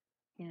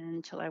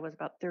until I was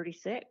about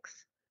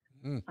 36.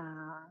 Mm.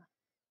 Uh,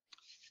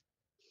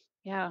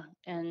 yeah,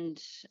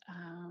 and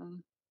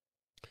um,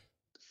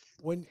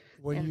 When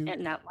you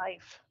and that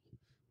life.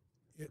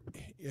 it,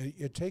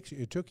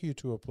 it took you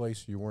to a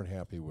place you weren't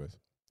happy with.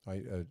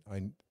 I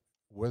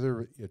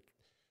whether it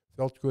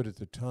felt good at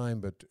the time,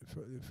 but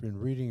in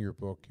reading your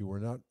book, you were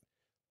not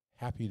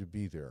happy to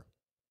be there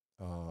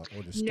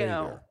or to stay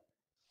No, there.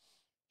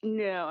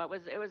 no,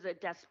 it was a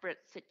desperate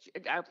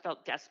I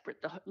felt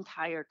desperate the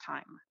entire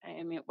time.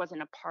 I mean, it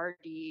wasn't a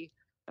party.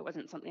 It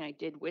wasn't something I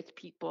did with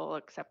people,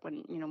 except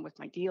when, you know, with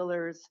my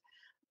dealers.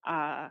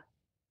 Uh,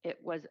 it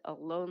was a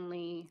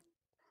lonely,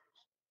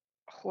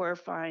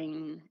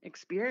 horrifying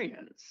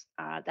experience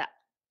that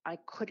I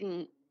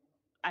couldn't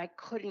I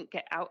couldn't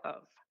get out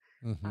of.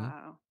 Mm-hmm.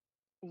 Uh,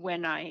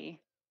 when I,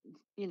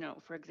 you know,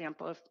 for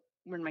example, if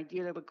when my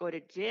dealer would go to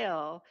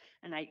jail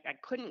and I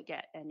couldn't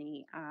get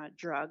any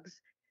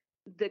drugs,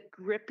 the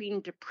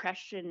gripping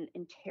depression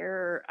and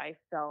terror I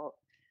felt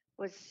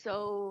was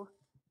so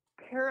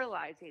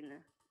paralyzing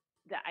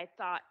that I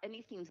thought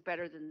anything's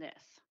better than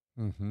this.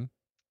 Mm-hmm.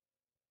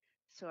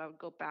 So I would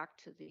go back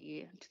to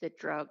the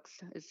drugs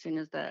as soon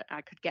as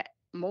I could get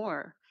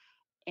more.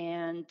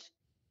 And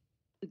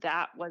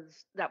that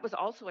was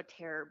also a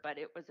terror, but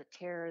it was a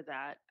terror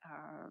that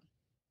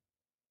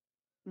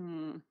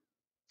I'm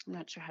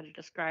not sure how to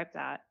describe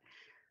that.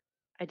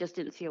 I just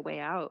didn't see a way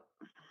out.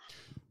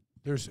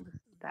 There's It was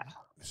that.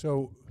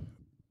 so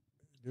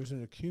there's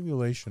an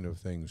accumulation of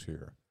things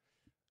here,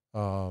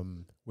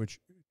 which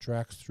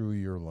tracks through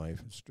your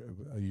life.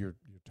 You're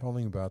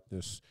telling about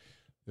this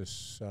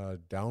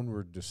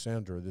downward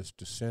descent or this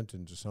descent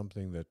into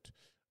something that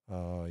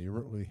you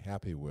weren't really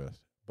happy with,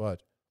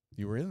 but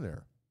you were in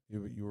there.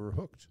 You were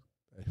hooked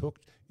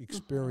Hmm.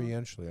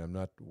 experientially. I'm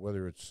not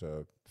whether it's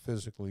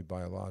physically,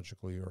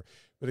 biologically,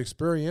 but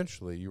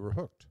experientially you were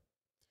hooked.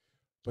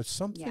 But Yeah.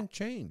 something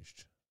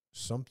changed.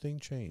 Something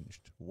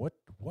changed. What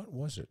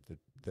was it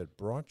that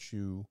brought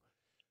you?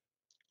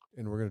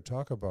 And we're going to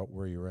talk about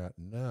where you're at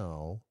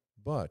now.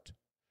 But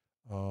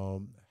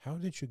how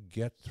did you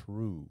get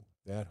through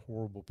that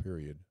horrible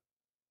period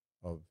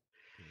of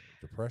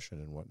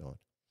depression and whatnot?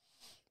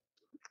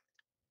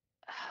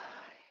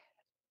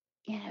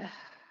 Yeah,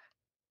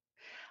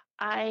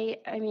 I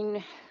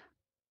mean,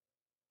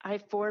 I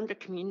formed a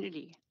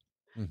community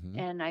Mm-hmm.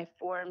 and I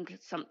formed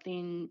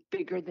something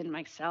bigger than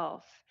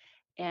myself.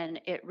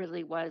 And it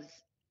really was,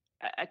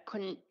 I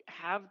couldn't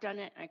have done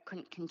it. I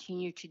couldn't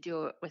continue to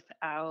do it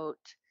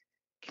without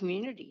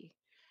community.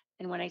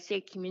 And when I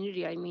say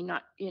community, I mean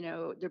not,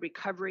 the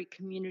recovery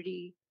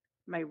community,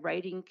 my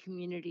writing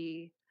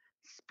community,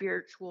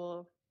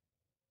 spiritual.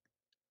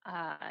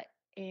 Uh,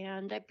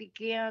 and I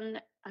began,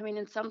 I mean,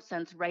 in some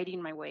sense,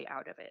 writing my way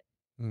out of it.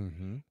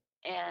 Mm-hmm.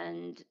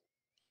 And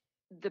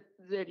the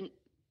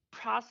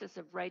process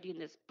of writing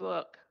this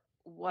book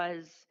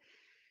was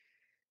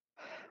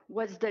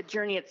was the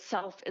journey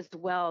itself as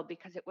well,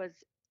 because it was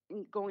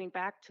going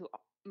back to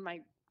my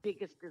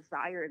biggest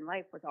desire in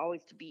life was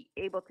always to be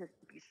able to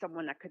be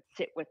someone that could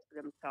sit with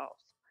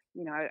themselves.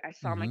 I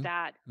saw my Mm-hmm.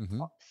 dad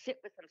Mm-hmm. sit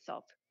with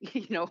himself,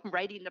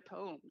 writing the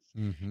poems,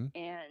 Mm-hmm.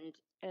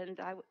 and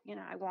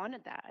I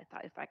wanted that. I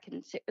thought if I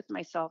can sit with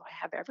myself, I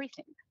have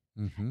everything,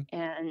 Mm-hmm.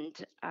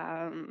 and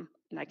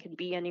I can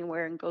be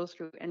anywhere and go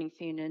through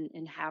anything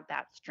and have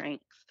that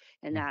strength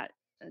and that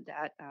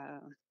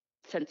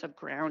sense of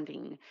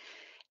grounding.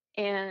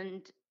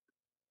 And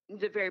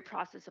the very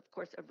process, of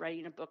course, of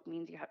writing a book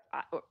means you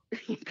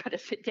got to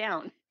sit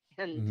down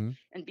and Mm-hmm.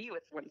 and be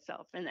with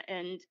oneself,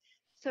 and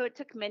so it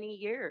took many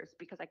years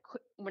because I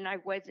could when I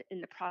was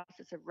in the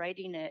process of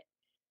writing it.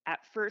 At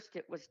first,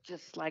 it was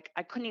just like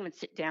I couldn't even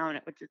sit down.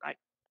 It was just like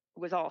it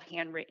was all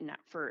handwritten at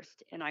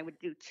first, and I would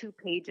do 2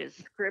 pages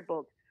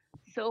scribbled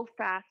so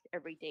fast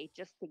every day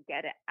just to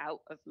get it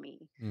out of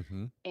me.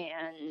 Mm-hmm.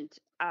 And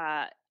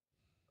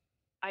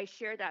I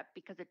share that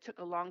because it took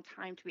a long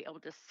time to be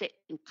able to sit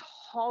and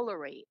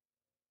tolerate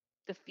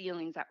the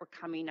feelings that were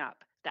coming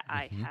up that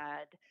I Mm-hmm.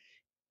 had,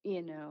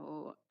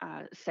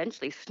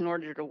 essentially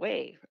snorted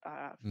away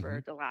Mm-hmm.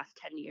 for the last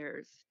 10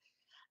 years,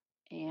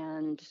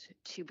 and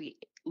to be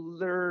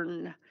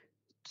learn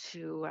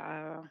to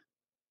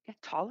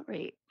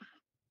tolerate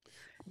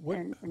What?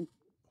 and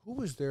Who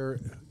was there?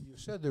 You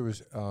said there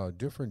was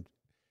different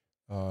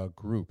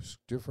groups,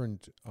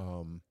 different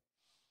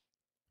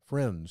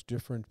friends,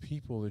 different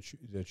people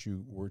that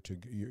you were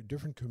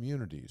different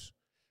communities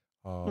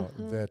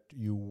hmm that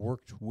you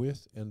worked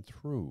with and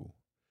through.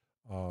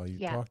 You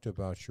yeah. talked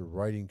about your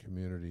writing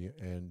community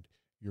and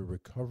your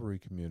recovery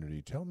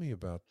community. Tell me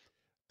about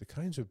the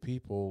kinds of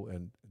people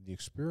and the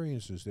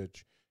experiences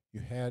that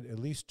you had. At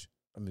least,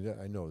 I mean,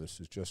 I know this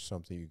is just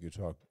something you could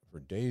talk for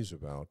days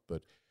about,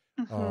 but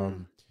hmm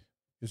um,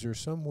 is there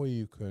some way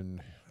you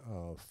can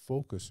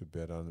focus a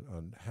bit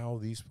on how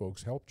these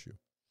folks helped you?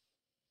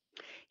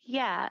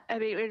 Yeah, I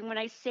mean, and when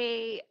I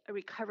say a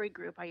recovery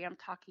group, I am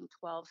talking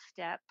 12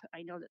 step.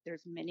 I know that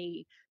there's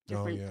many Oh,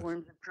 different yes.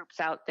 forms of groups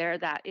out there.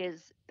 That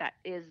is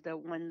the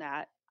one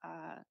that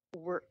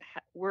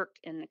worked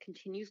and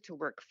continues to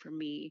work for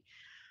me.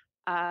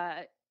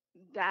 Uh,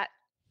 that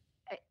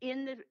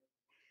in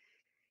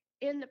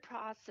the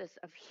process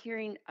of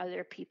hearing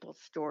other people's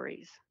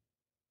stories,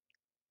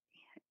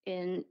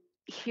 in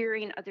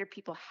hearing other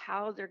people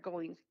how they're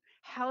going,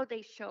 how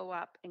they show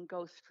up and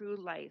go through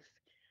life,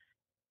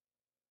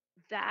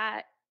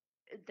 that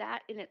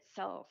that in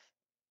itself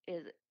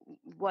is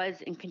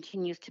was and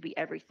continues to be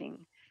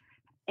everything.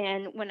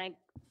 And when I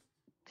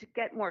to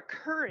get more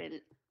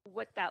current,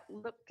 what that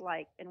looked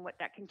like and what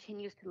that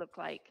continues to look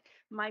like,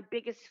 my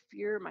biggest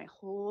fear my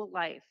whole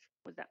life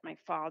was that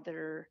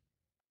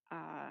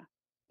uh,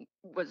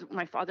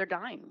 my father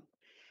dying.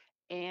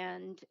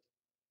 And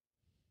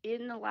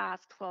in the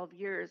last 12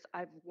 years,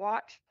 I've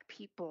watched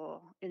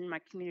people in my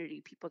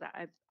community, people that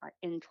I've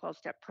in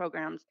 12-step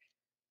programs,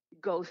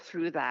 go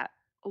through that,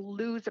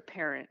 lose a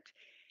parent,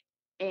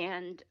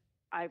 and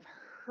I've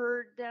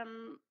heard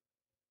them,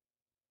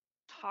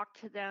 talk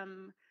to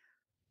them,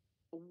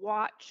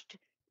 watched,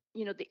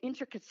 the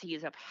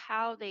intricacies of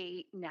how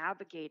they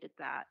navigated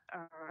that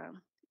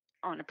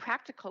on a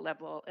practical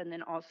level, and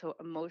then also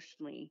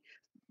emotionally,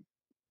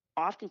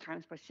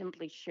 oftentimes by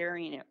simply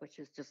sharing it, which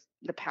is just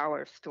the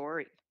power of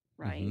story,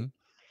 Mm-hmm. right?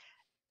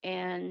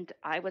 And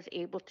I was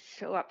able to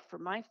show up for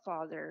my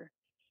father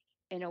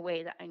in a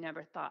way that I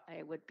never thought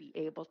I would be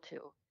able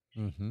to.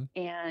 Mm-hmm.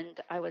 And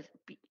I was,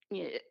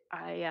 he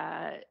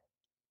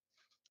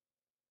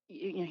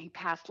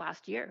passed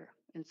last year,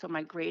 and so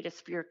my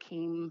greatest fear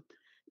came,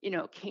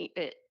 came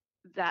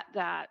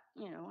that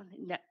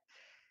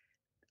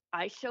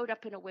I showed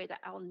up in a way that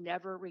I'll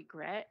never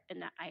regret,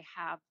 and that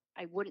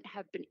I wouldn't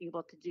have been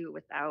able to do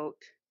without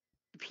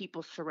the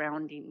people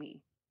surrounding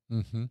me.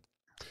 Mm-hmm.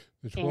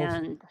 The 12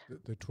 And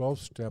the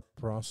 12-step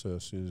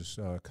process is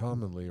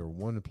commonly, or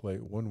one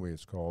way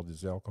it's called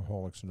is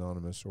Alcoholics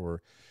Anonymous,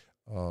 or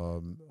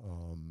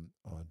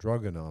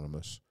Drug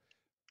Anonymous,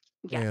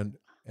 yeah,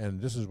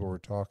 and this is what we're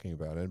talking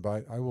about. And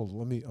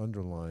let me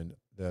underline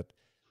that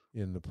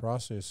in the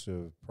process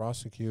of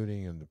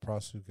prosecuting and the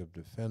process of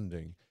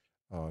defending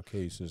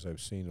cases, I've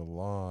seen a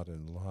lot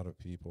of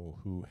people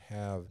who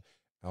have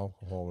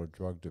alcohol or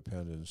drug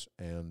dependence,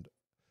 and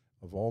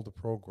of all the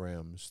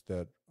programs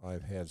that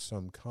I've had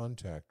some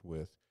contact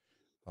with,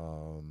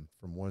 from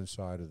one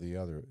side or the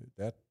other.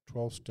 That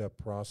 12-step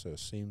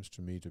process seems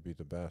to me to be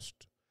the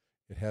best.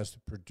 It has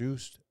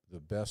produced the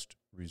best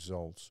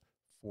results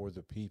for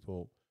the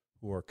people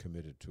who are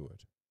committed to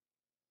it.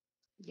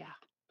 Yeah,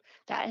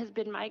 that has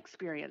been my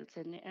experience.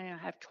 And I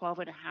have 12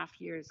 and a half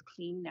years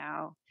clean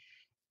now.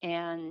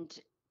 And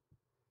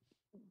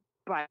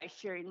by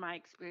sharing my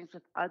experience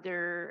with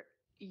other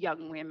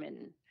young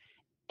women,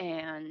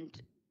 and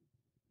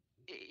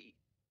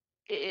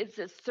it's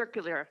a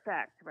circular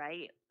effect,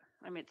 right?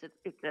 I mean,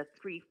 it's a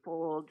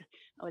threefold.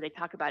 Oh, they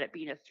talk about it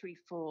being a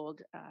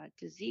threefold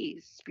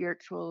disease,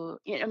 spiritual.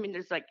 I mean,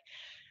 there's like,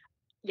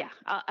 yeah.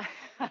 I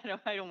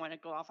don't want to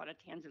go off on a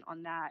tangent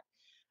on that.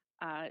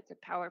 It's a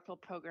powerful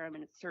program,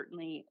 and it's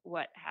certainly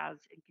what has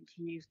and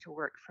continues to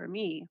work for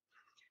me.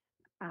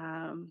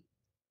 Um,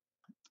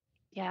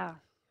 yeah,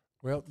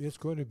 Well, it's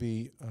going to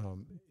be,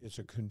 it's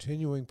a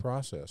continuing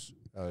process.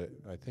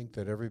 I think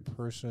that every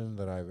person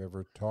that I've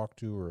ever talked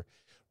to or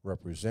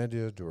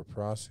represented or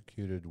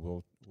prosecuted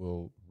will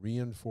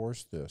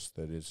reinforce this,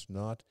 that it's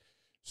not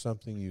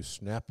something you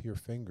snap your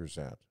fingers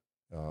at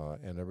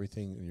and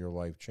everything in your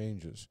life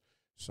changes.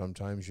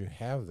 Sometimes you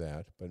have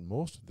that, but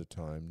most of the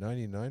time,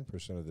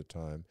 99% of the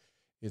time,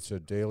 it's a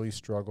daily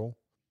struggle,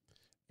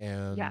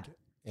 yeah,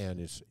 and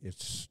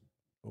it's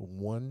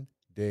one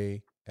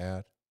day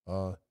at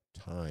a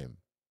time,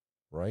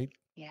 right?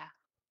 yeah,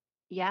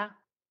 yeah.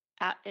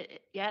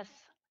 Yes,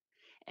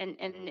 and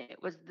it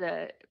was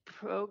the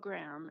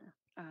program,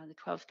 the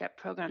 12-step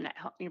program that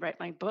helped me write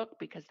my book,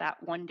 because that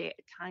one day at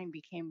a time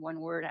became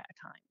one word at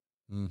a time,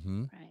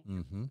 Mm-hmm. right?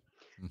 Mm-hmm.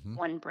 Mm-hmm.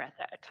 One breath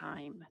at a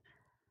time.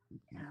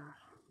 Yeah.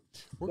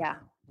 We're Yeah.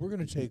 we're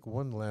going to take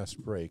one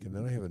last break, and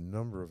then I have a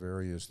number of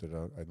areas that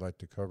I'd like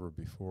to cover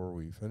before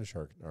we finish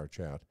our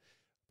chat.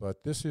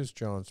 But this is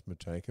John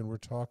Smetank, and we're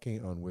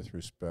talking on With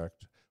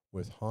Respect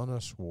with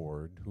Hannah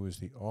Sward, who is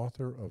the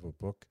author of a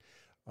book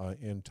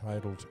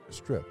entitled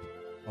Strip,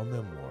 a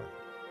Memoir.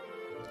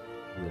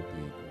 We'll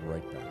be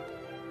right back.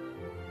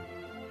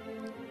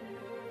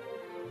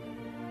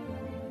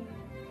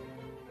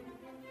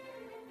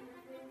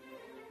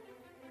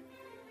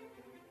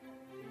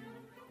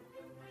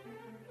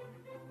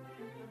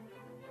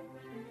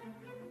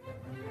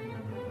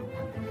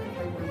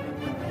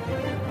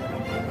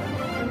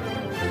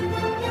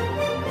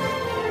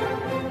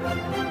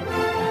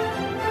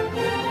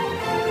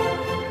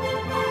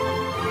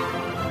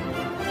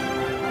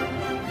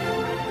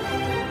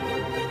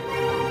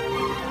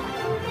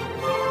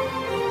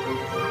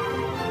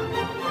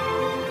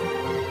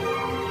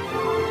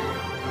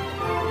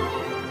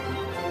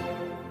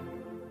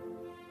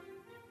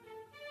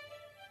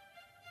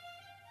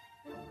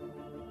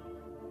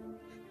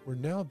 We're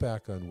now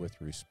back on With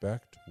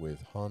Respect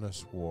with Hannah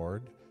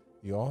Sward,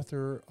 the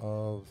author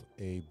of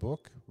a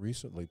book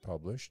recently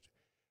published,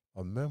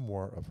 a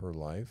memoir of her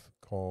life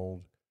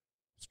called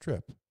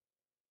Strip.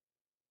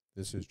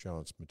 This is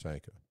John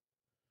Smetanka.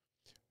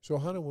 So,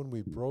 Hannah, when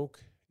we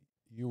broke,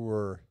 you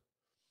were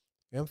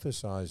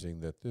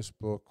emphasizing that this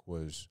book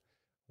was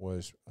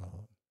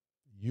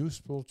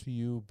useful to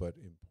you, but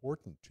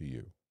important to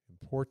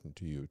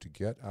you to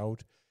get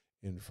out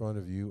in front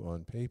of you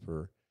on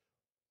paper.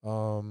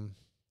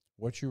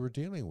 What you were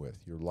dealing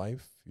with, your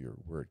life,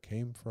 where it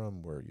came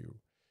from,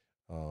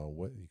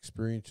 what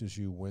experiences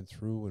you went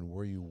through, and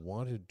where you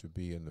wanted to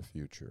be in the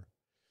future.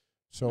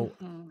 So,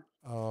 Hmm.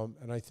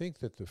 and I think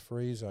that the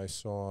phrase I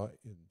saw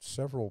in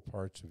several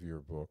parts of your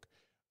book,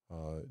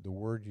 the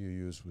word you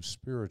used was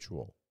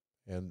spiritual,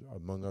 and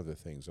among other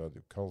things,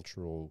 other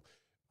cultural,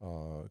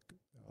 the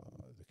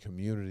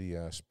community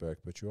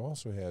aspect, but you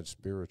also had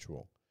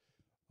spiritual.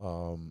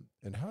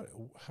 And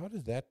how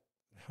did that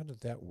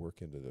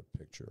work into the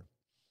picture?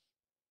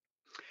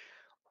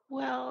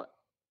 Well,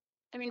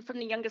 I mean, from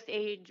the youngest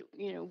age,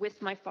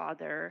 with my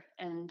father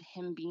and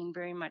him being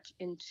very much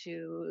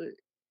into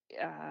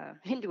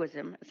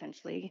Hinduism,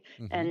 essentially,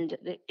 Mm-hmm. and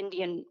the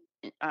Indian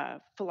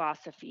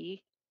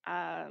philosophy,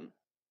 um,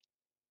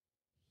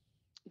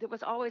 there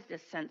was always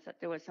this sense that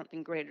there was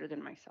something greater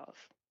than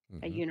myself, a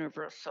Mm-hmm.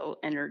 universal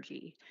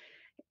energy.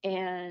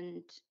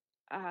 And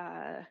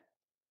uh,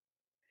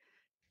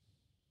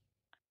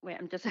 wait,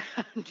 I'm just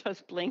I'm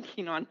just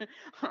blanking on.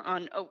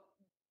 Oh,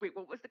 wait,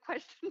 what was the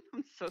question?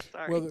 I'm so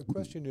Well, sorry.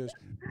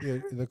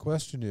 the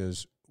question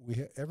is,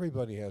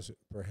 everybody has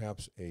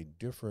perhaps a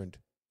different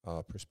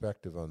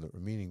perspective on the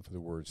meaning for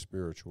the word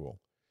spiritual,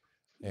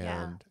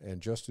 Yeah.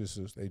 and just as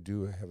they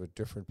do have a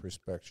different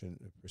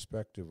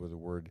perspective with the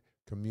word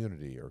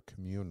community or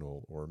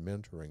communal or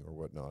mentoring or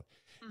whatnot.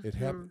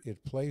 Hmm.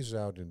 It plays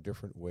out in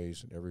different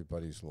ways in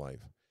everybody's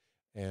life.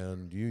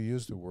 And you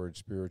used the word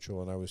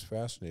spiritual, and I was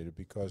fascinated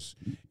because,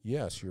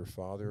 yes, your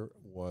father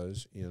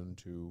was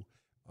into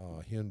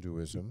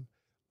Hinduism.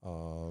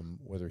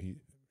 Whether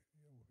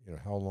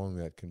how long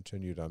that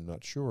continued, I'm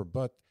not sure.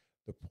 But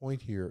the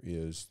point here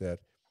is that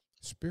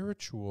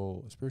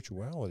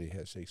spirituality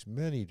takes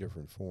many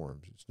different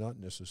forms. It's not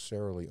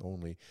necessarily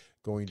only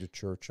going to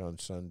church on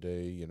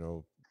Sunday.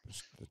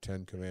 The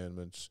Ten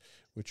Commandments,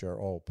 which are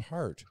all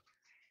part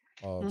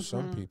of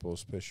some Hmm.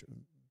 people's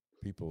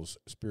people's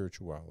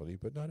spirituality,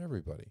 but not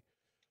everybody.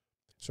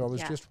 So I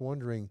was Yeah. just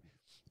wondering,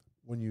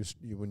 when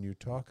you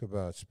talk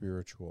about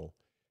spiritual,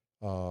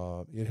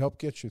 it helped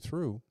get you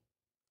through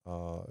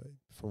uh,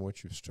 from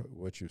what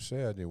you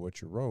said and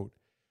what you wrote,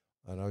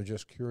 and I was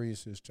just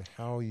curious as to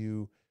how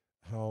you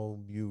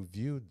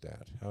viewed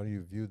that, how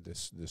you viewed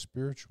this the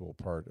spiritual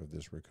part of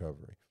this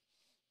recovery.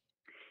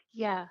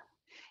 Yeah.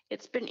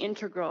 It's been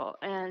integral,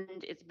 and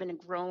it's been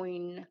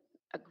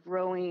a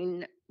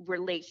growing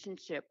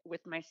relationship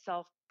with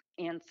myself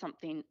and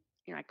something,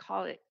 I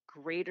call it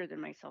greater than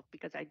myself,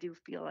 because I do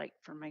feel like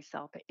for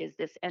myself it is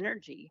this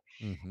energy.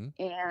 Mm-hmm.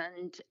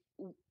 And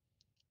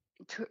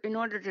in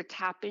order to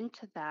tap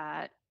into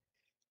that,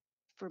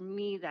 for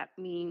me, that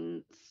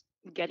means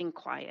getting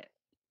quiet,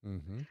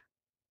 Mm-hmm.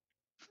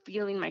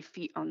 feeling my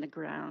feet on the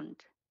ground.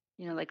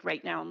 Like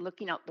right now, I'm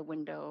looking out the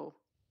window.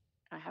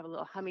 I have a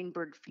little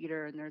hummingbird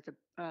feeder, and there's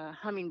a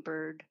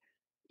hummingbird,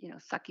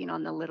 sucking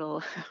on the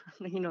little,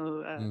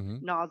 Mm-hmm.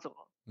 nozzle.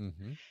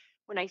 Mm-hmm.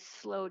 When I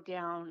slow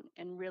down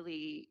and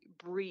really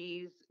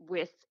breathe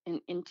with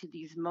and into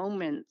these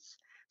moments,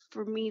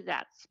 for me,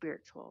 that's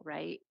spiritual,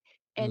 right?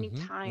 Mm-hmm.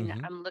 Anytime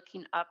Mm-hmm. I'm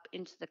looking up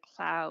into the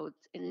clouds,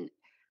 and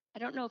I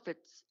don't know if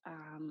it's,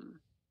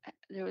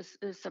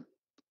 there's a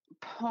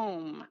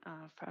poem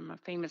from a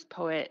famous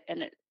poet,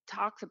 and it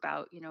talks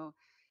about,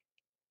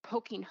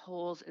 poking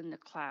holes in the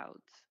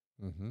clouds,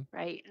 Mm-hmm.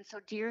 right? And so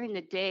during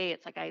the day,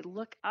 it's like I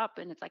look up,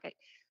 and it's like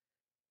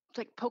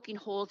poking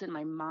holes in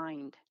my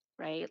mind,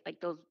 right? Like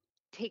those,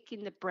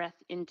 taking the breath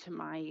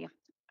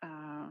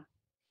uh,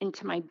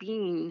 into my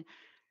being.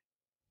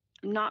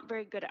 I'm not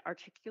very good at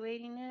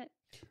articulating it.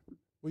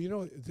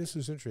 Well, this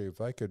is interesting. If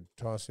I could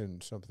toss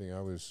in something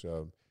I was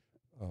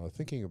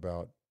thinking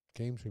about,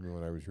 came to me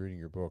when I was reading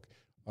your book.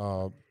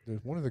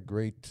 There's one of the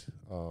great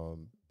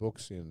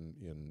books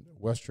in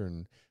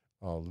Western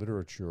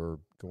literature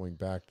going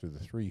back to the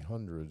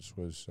 300s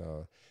was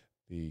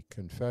the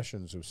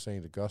Confessions of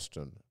Saint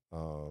Augustine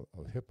of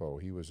Hippo.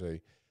 He was a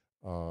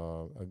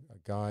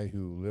guy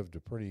who lived a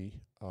pretty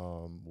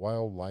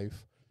wild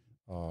life,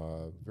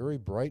 very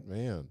bright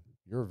man.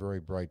 You're a very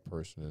bright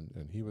person,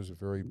 and he was a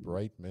very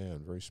bright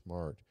man, very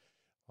smart.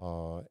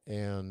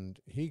 And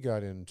he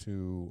got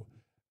into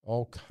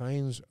all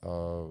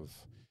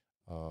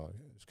uh,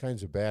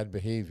 kinds of bad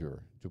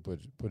behavior, to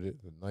put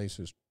it the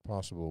nicest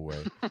possible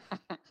way,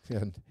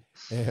 and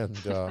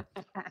and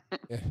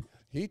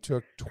he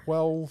took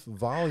 12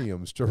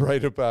 volumes to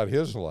write about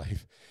his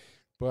life.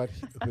 But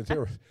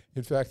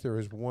in fact, there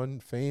is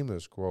one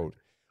famous quote.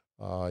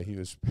 He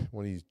was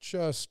when he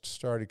just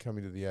started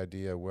coming to the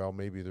idea. Well,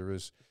 maybe there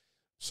is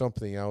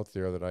something out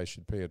there that I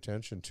should pay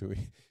attention to.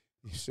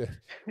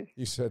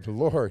 He said,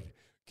 Lord,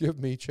 give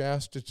me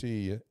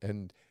chastity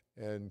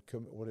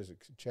what is it?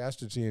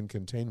 Chastity and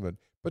containment,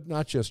 but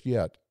not just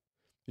yet.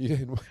 He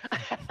didn't.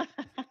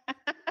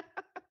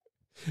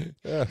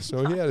 Yeah,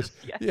 so Not just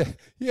yet.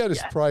 he had his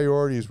Yeah.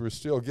 priorities were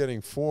still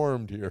getting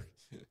formed here.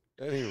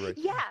 At any rate,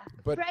 Yeah,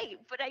 but right.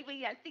 But I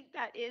mean, I think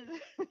that is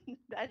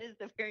that is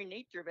the very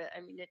nature of it.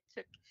 I mean, it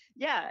took,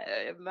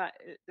 yeah,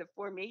 the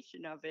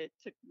formation of it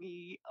took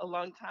me a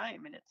long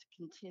time, and it's a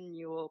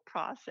continual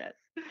process.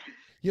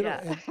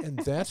 Yeah. and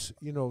that's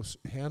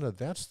Hannah,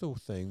 that's the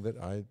thing that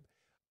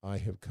I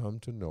have come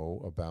to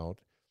know about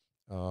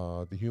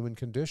the human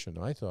condition.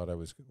 I thought I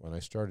was when I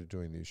started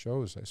doing these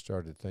shows, I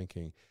started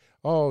thinking,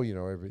 oh,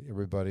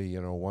 everybody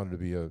wanted to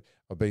be a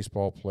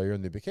baseball player,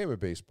 and they became a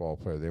baseball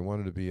player. They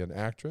wanted to be an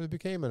actor, and they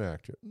became an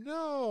actor.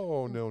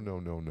 No, no, Mhm. no,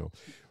 no, no.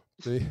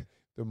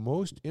 The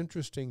most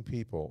interesting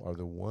people are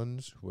the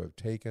ones who have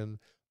taken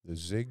the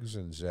zigs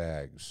and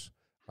zags,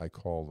 I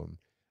call them,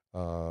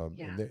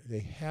 Yeah. and they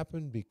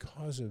happen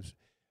because of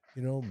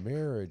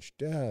marriage,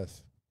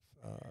 death,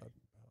 uh,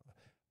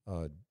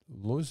 uh,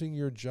 losing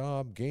your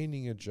job,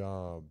 gaining a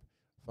job,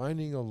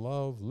 finding a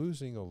love,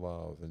 losing a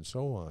love, and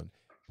so on.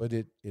 But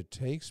it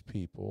takes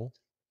people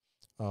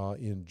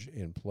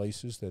in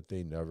places that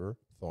they never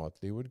thought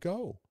they would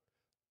go,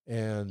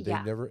 and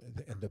Yeah.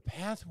 the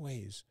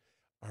pathways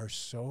are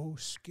so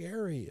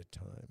scary at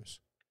times,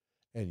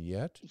 and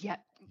yet Yeah.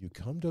 you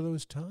come to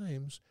those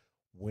times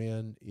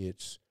when you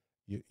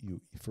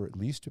for at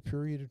least a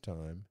period of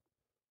time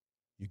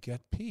you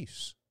get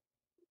peace.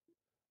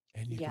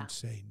 And you Yeah. can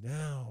say,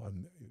 now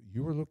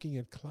you were looking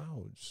at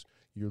clouds.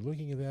 You're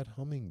looking at that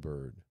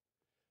hummingbird,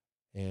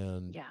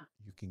 and Yeah.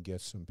 you can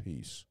get some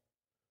peace.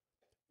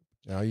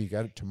 Now you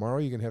got it. Tomorrow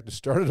you're gonna have to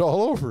start it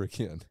all over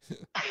again.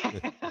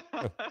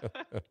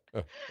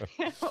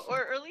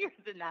 Or earlier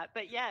than that,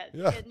 but yes,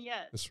 Yeah, and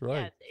yes, that's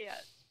right.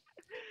 yes,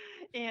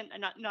 yes,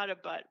 and not a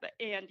but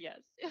and yes.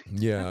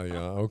 Yeah,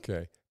 yeah,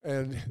 okay.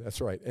 And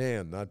that's right.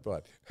 And not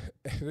but.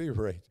 At any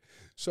rate,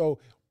 so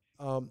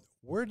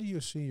where do you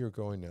see you're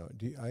going now?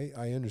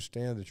 I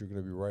understand that you're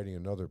going to be writing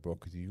another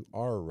book. You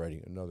are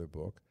writing another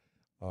book.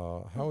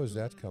 How is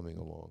that Mhm. coming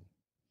along?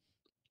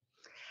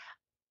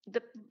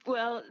 The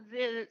Well,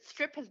 the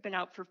strip has been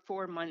out for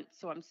 4 months,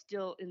 so I'm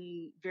still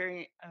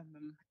very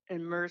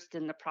immersed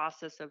in the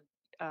process of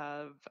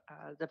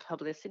the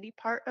publicity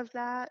part of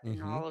that and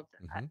Mm-hmm. all of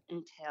that Mm-hmm.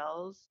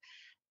 entails.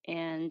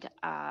 And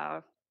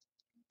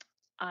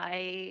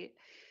I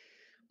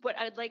what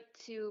I'd like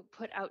to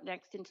put out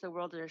next into the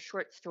world is a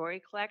short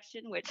story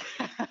collection, which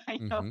I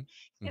know, Mhm.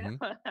 you Mhm.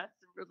 know, that's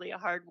really a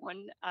hard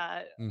one.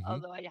 Mhm.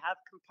 Although I have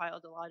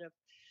compiled a lot of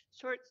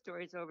short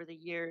stories over the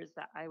years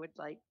that I would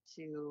like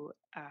to,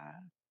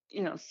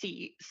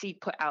 see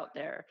put out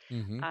there.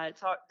 Mhm.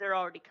 They're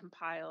already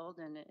compiled,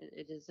 and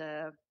it is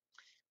a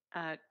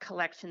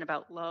collection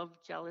about love,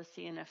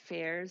 jealousy, and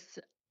affairs,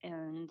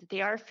 and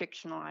they are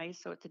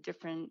fictionalized, so it's a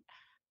different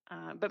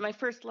but my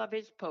first love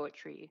is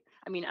poetry.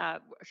 I mean, a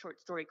short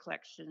story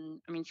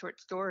collection. I mean, short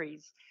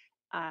stories.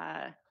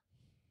 I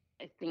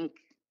think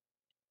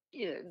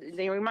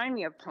they remind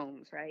me of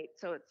poems, right?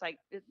 So it's like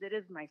it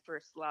is my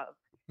first love.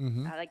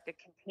 Mhm. I like the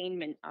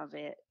containment of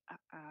it.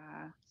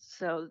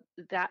 So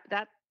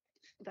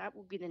that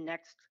will be the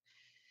next.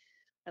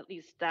 At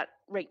least that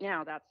right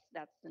now,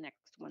 that's the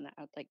next one that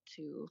I'd like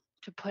to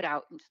put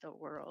out into the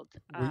world.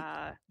 We,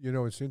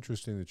 it's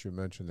interesting that you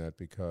mentioned that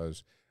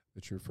because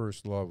that your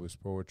first love was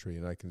poetry,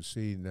 and I can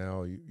see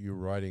now you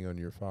riding on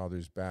your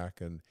father's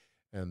back and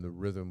the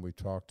rhythm we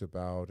talked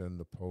about and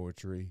the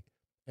poetry,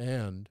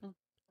 and Mm.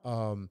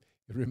 um,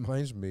 it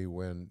reminds me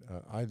when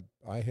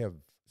I have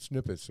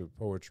snippets of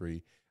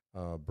poetry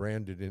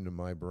branded into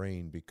my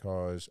brain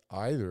because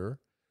either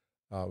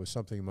it was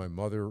something my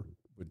mother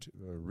would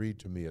read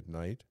to me at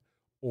night,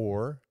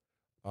 or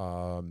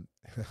um,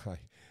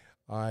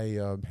 I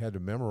had to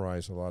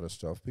memorize a lot of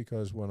stuff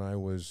because when I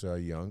was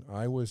young,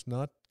 I was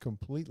not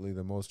completely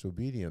the most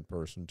obedient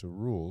person to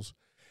rules,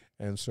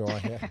 and so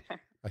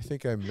I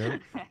think I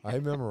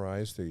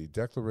memorized the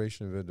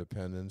Declaration of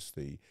Independence,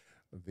 the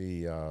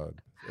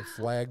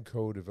Flag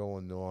Code of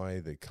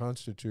Illinois, the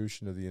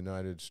Constitution of the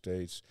United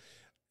States,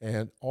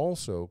 and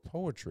also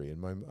poetry.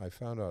 And I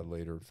found out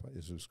later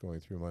as I was going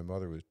through, my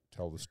mother would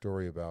tell the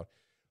story about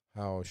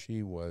how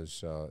she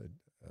was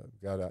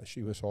got out.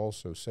 She was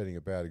also setting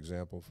a bad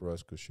example for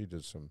us because she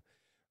did some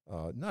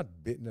no,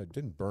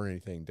 didn't burn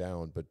anything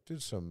down, but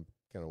did some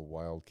kind of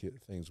wild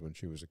things when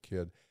she was a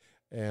kid.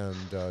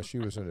 And she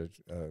was in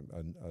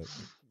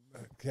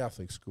a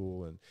Catholic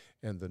school,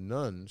 and the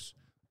nuns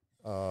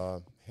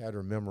had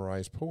her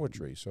memorize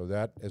poetry. So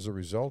that, as a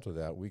result of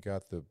that, we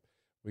got the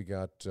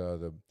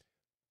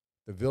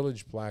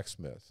village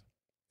blacksmith,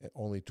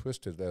 only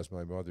twisted as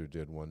my mother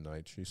did one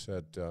night. She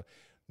said,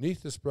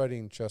 "'Neath the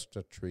spreading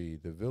chestnut tree,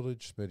 the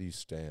village smithy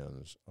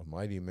stands. A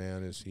mighty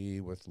man is he,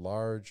 with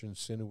large and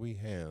sinewy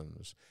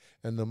hands,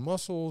 and the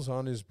muscles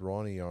on his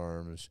brawny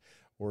arms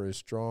were as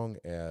strong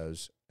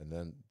as," and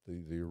then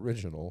the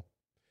original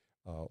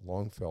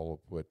Longfellow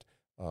put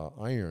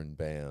iron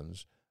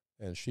bands,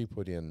 and she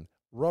put in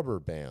rubber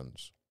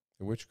bands,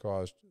 which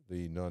caused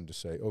the nun to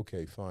say,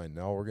 "Okay, fine.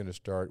 Now we're going to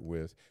start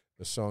with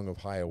the Song of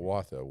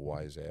Hiawatha,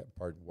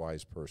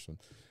 wise person."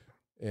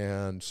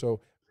 And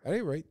so, at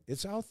any rate,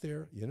 it's out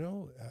there.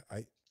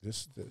 I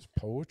this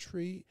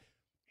poetry,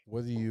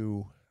 whether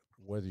you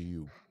whether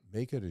you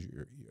make it as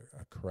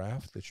a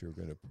craft that you're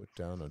going to put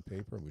down on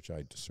paper, which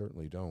I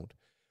certainly don't,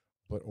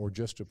 but or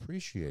just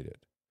appreciate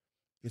it.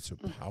 It's a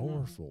Mhm.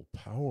 powerful,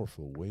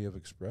 powerful way of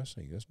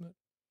expressing, isn't it?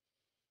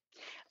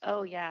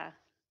 Oh yeah,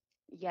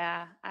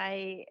 yeah.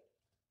 I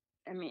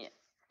mean,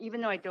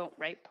 even though I don't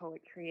write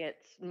poetry,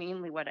 it's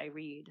mainly what I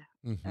read.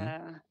 Mm-hmm.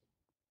 Uh,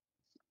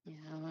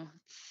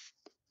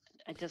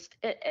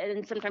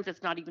 and sometimes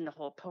it's not even the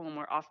whole poem,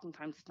 or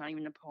oftentimes it's not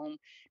even a poem.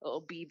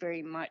 It'll be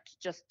very much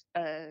just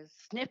a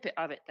snippet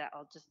of it that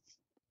I'll just,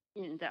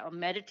 that I'll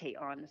meditate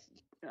on,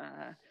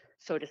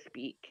 so to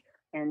speak,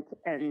 and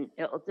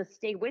it'll just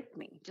stay with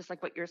me, just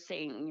like what you're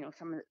saying.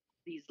 Some of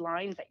these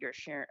lines that you're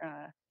sharing,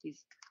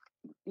 these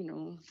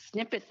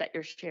snippets that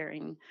you're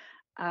sharing.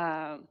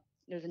 Um,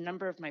 there's a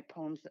number of my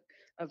poems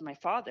of my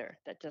father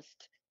that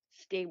just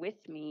stay with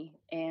me,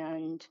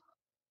 and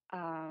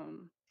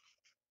um,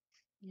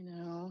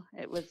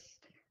 it was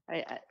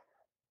I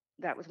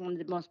that was one of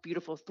the most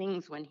beautiful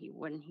things when he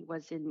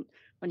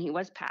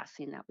was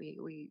passing, that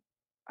we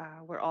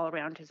were all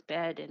around his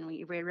bed and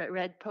we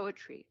read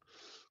poetry.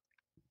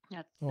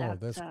 Oh,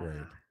 That's that's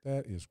great.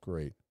 That is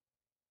great.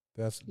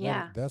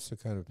 Yeah, That's the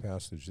kind of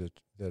passage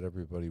that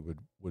everybody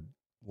would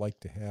like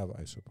to have,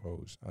 I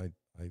suppose. I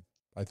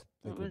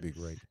it think would was be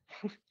great.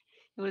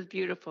 it was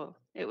beautiful.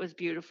 It was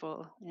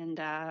beautiful. And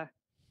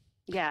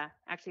yeah,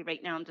 actually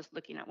right now I'm just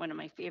looking at one of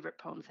my favorite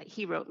poems that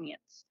he wrote me.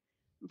 It's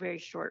a very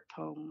short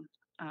poem.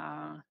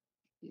 Uh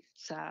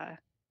it's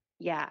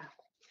yeah,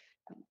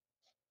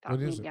 What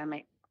thought is maybe it? I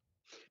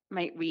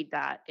might read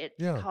that. It's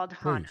Yeah, called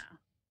please. Hana.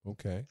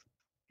 Okay,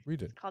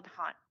 read it. It's called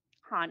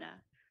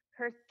Hana.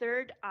 Her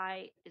third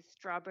eye is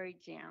strawberry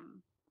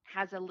jam,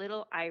 has a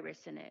little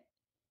iris in it.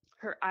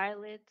 Her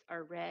eyelids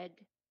are red,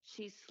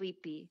 she's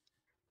sleepy,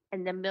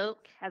 and the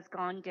milk has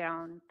gone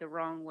down the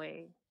wrong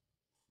way.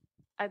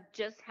 I've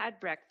just had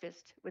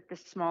breakfast with the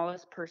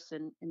smallest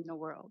person in the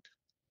world.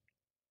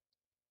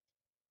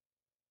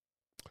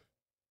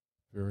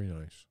 Very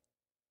nice.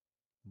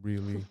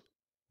 Really,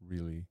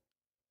 really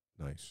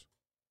nice.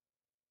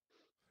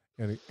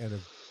 And a, and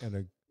a, and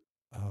a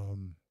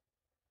um,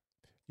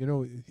 you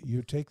know,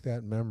 you take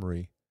that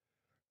memory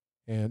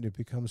and it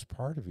becomes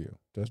part of you,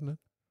 doesn't it?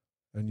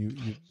 And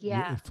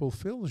Yeah. it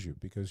fulfills you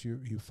because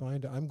you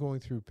find I'm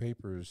going through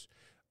papers,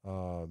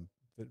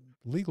 that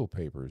legal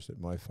papers that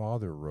my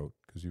father wrote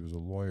because he was a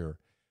lawyer,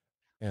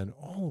 and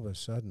all of a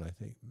sudden I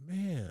think,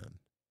 man,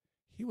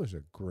 he was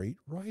a great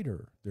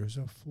writer. There's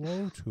a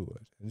flow to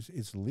it.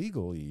 It's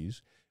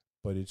legalese,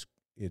 but it's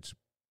it's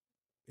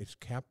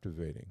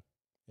captivating,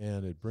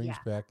 and it brings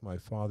Yeah. back my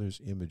father's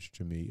image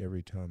to me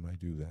every time I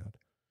do that.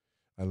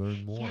 I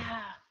learn more.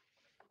 Yeah.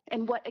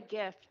 And what a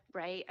gift,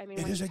 right? I mean,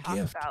 It when is you a talk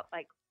gift. about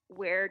like,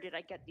 where did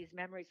I get these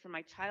memories from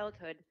my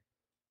childhood?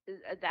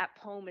 That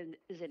poem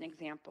is an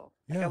example.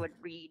 Like, I Yeah. would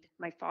read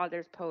my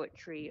father's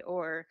poetry,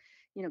 or,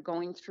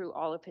 going through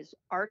all of his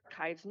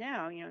archives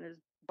now, there's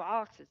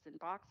boxes and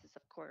boxes,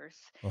 of course.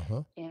 Uh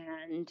huh.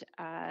 And,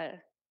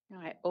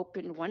 I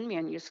opened one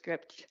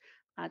manuscript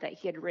that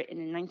he had written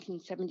in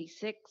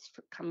 1976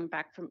 coming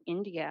back from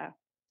India.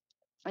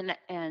 And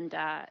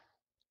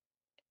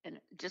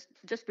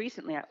just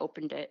recently I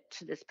opened it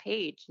to this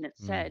page, and it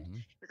said Mm-hmm.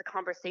 it was a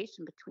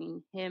conversation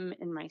between him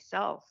and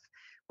myself,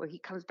 where he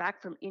comes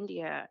back from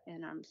India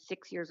and I'm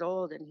 6 years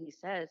old, and he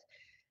says,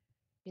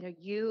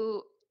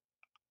 you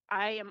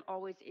I am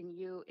always in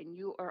you and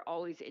you are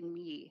always in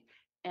me.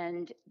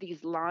 And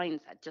these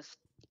lines that just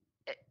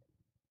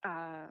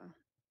uh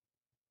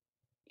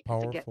it's a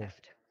Powerful.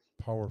 gift.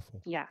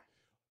 Powerful. Yeah.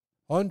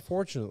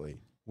 Unfortunately,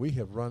 we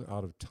have run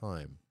out of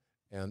time,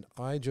 and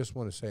I just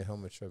want to say how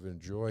much I've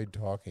enjoyed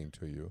talking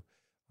to you.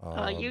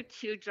 You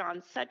too,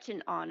 John. Such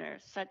an honor.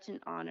 Such an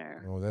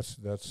honor. Oh, that's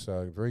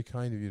very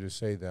kind of you to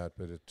say that,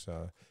 but it's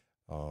at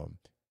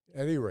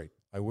any rate,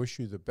 I wish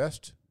you the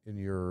best in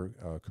your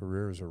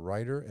career as a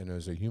writer and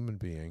as a human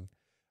being.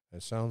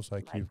 It sounds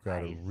like you've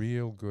got a Likewise.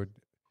 real good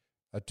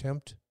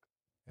attempt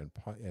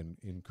and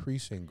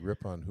increasing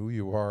grip on who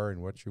you are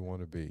and what you want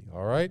to be.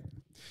 All right?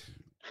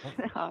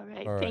 All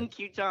right. All right. Thank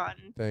you, John.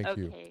 Thank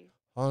you. Okay.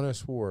 Hannah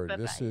Sward, Bye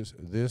bye.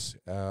 this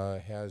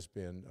has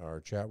been our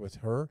chat with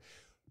her.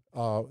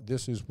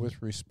 This is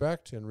With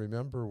Respect, and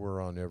remember,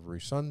 we're on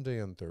every Sunday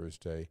and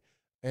Thursday.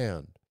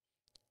 And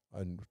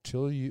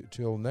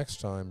till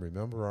next time,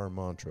 remember our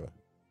mantra: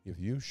 if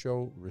you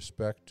show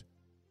respect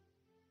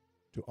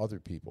to other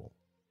people,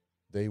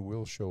 they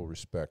will show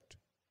respect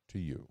to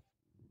you.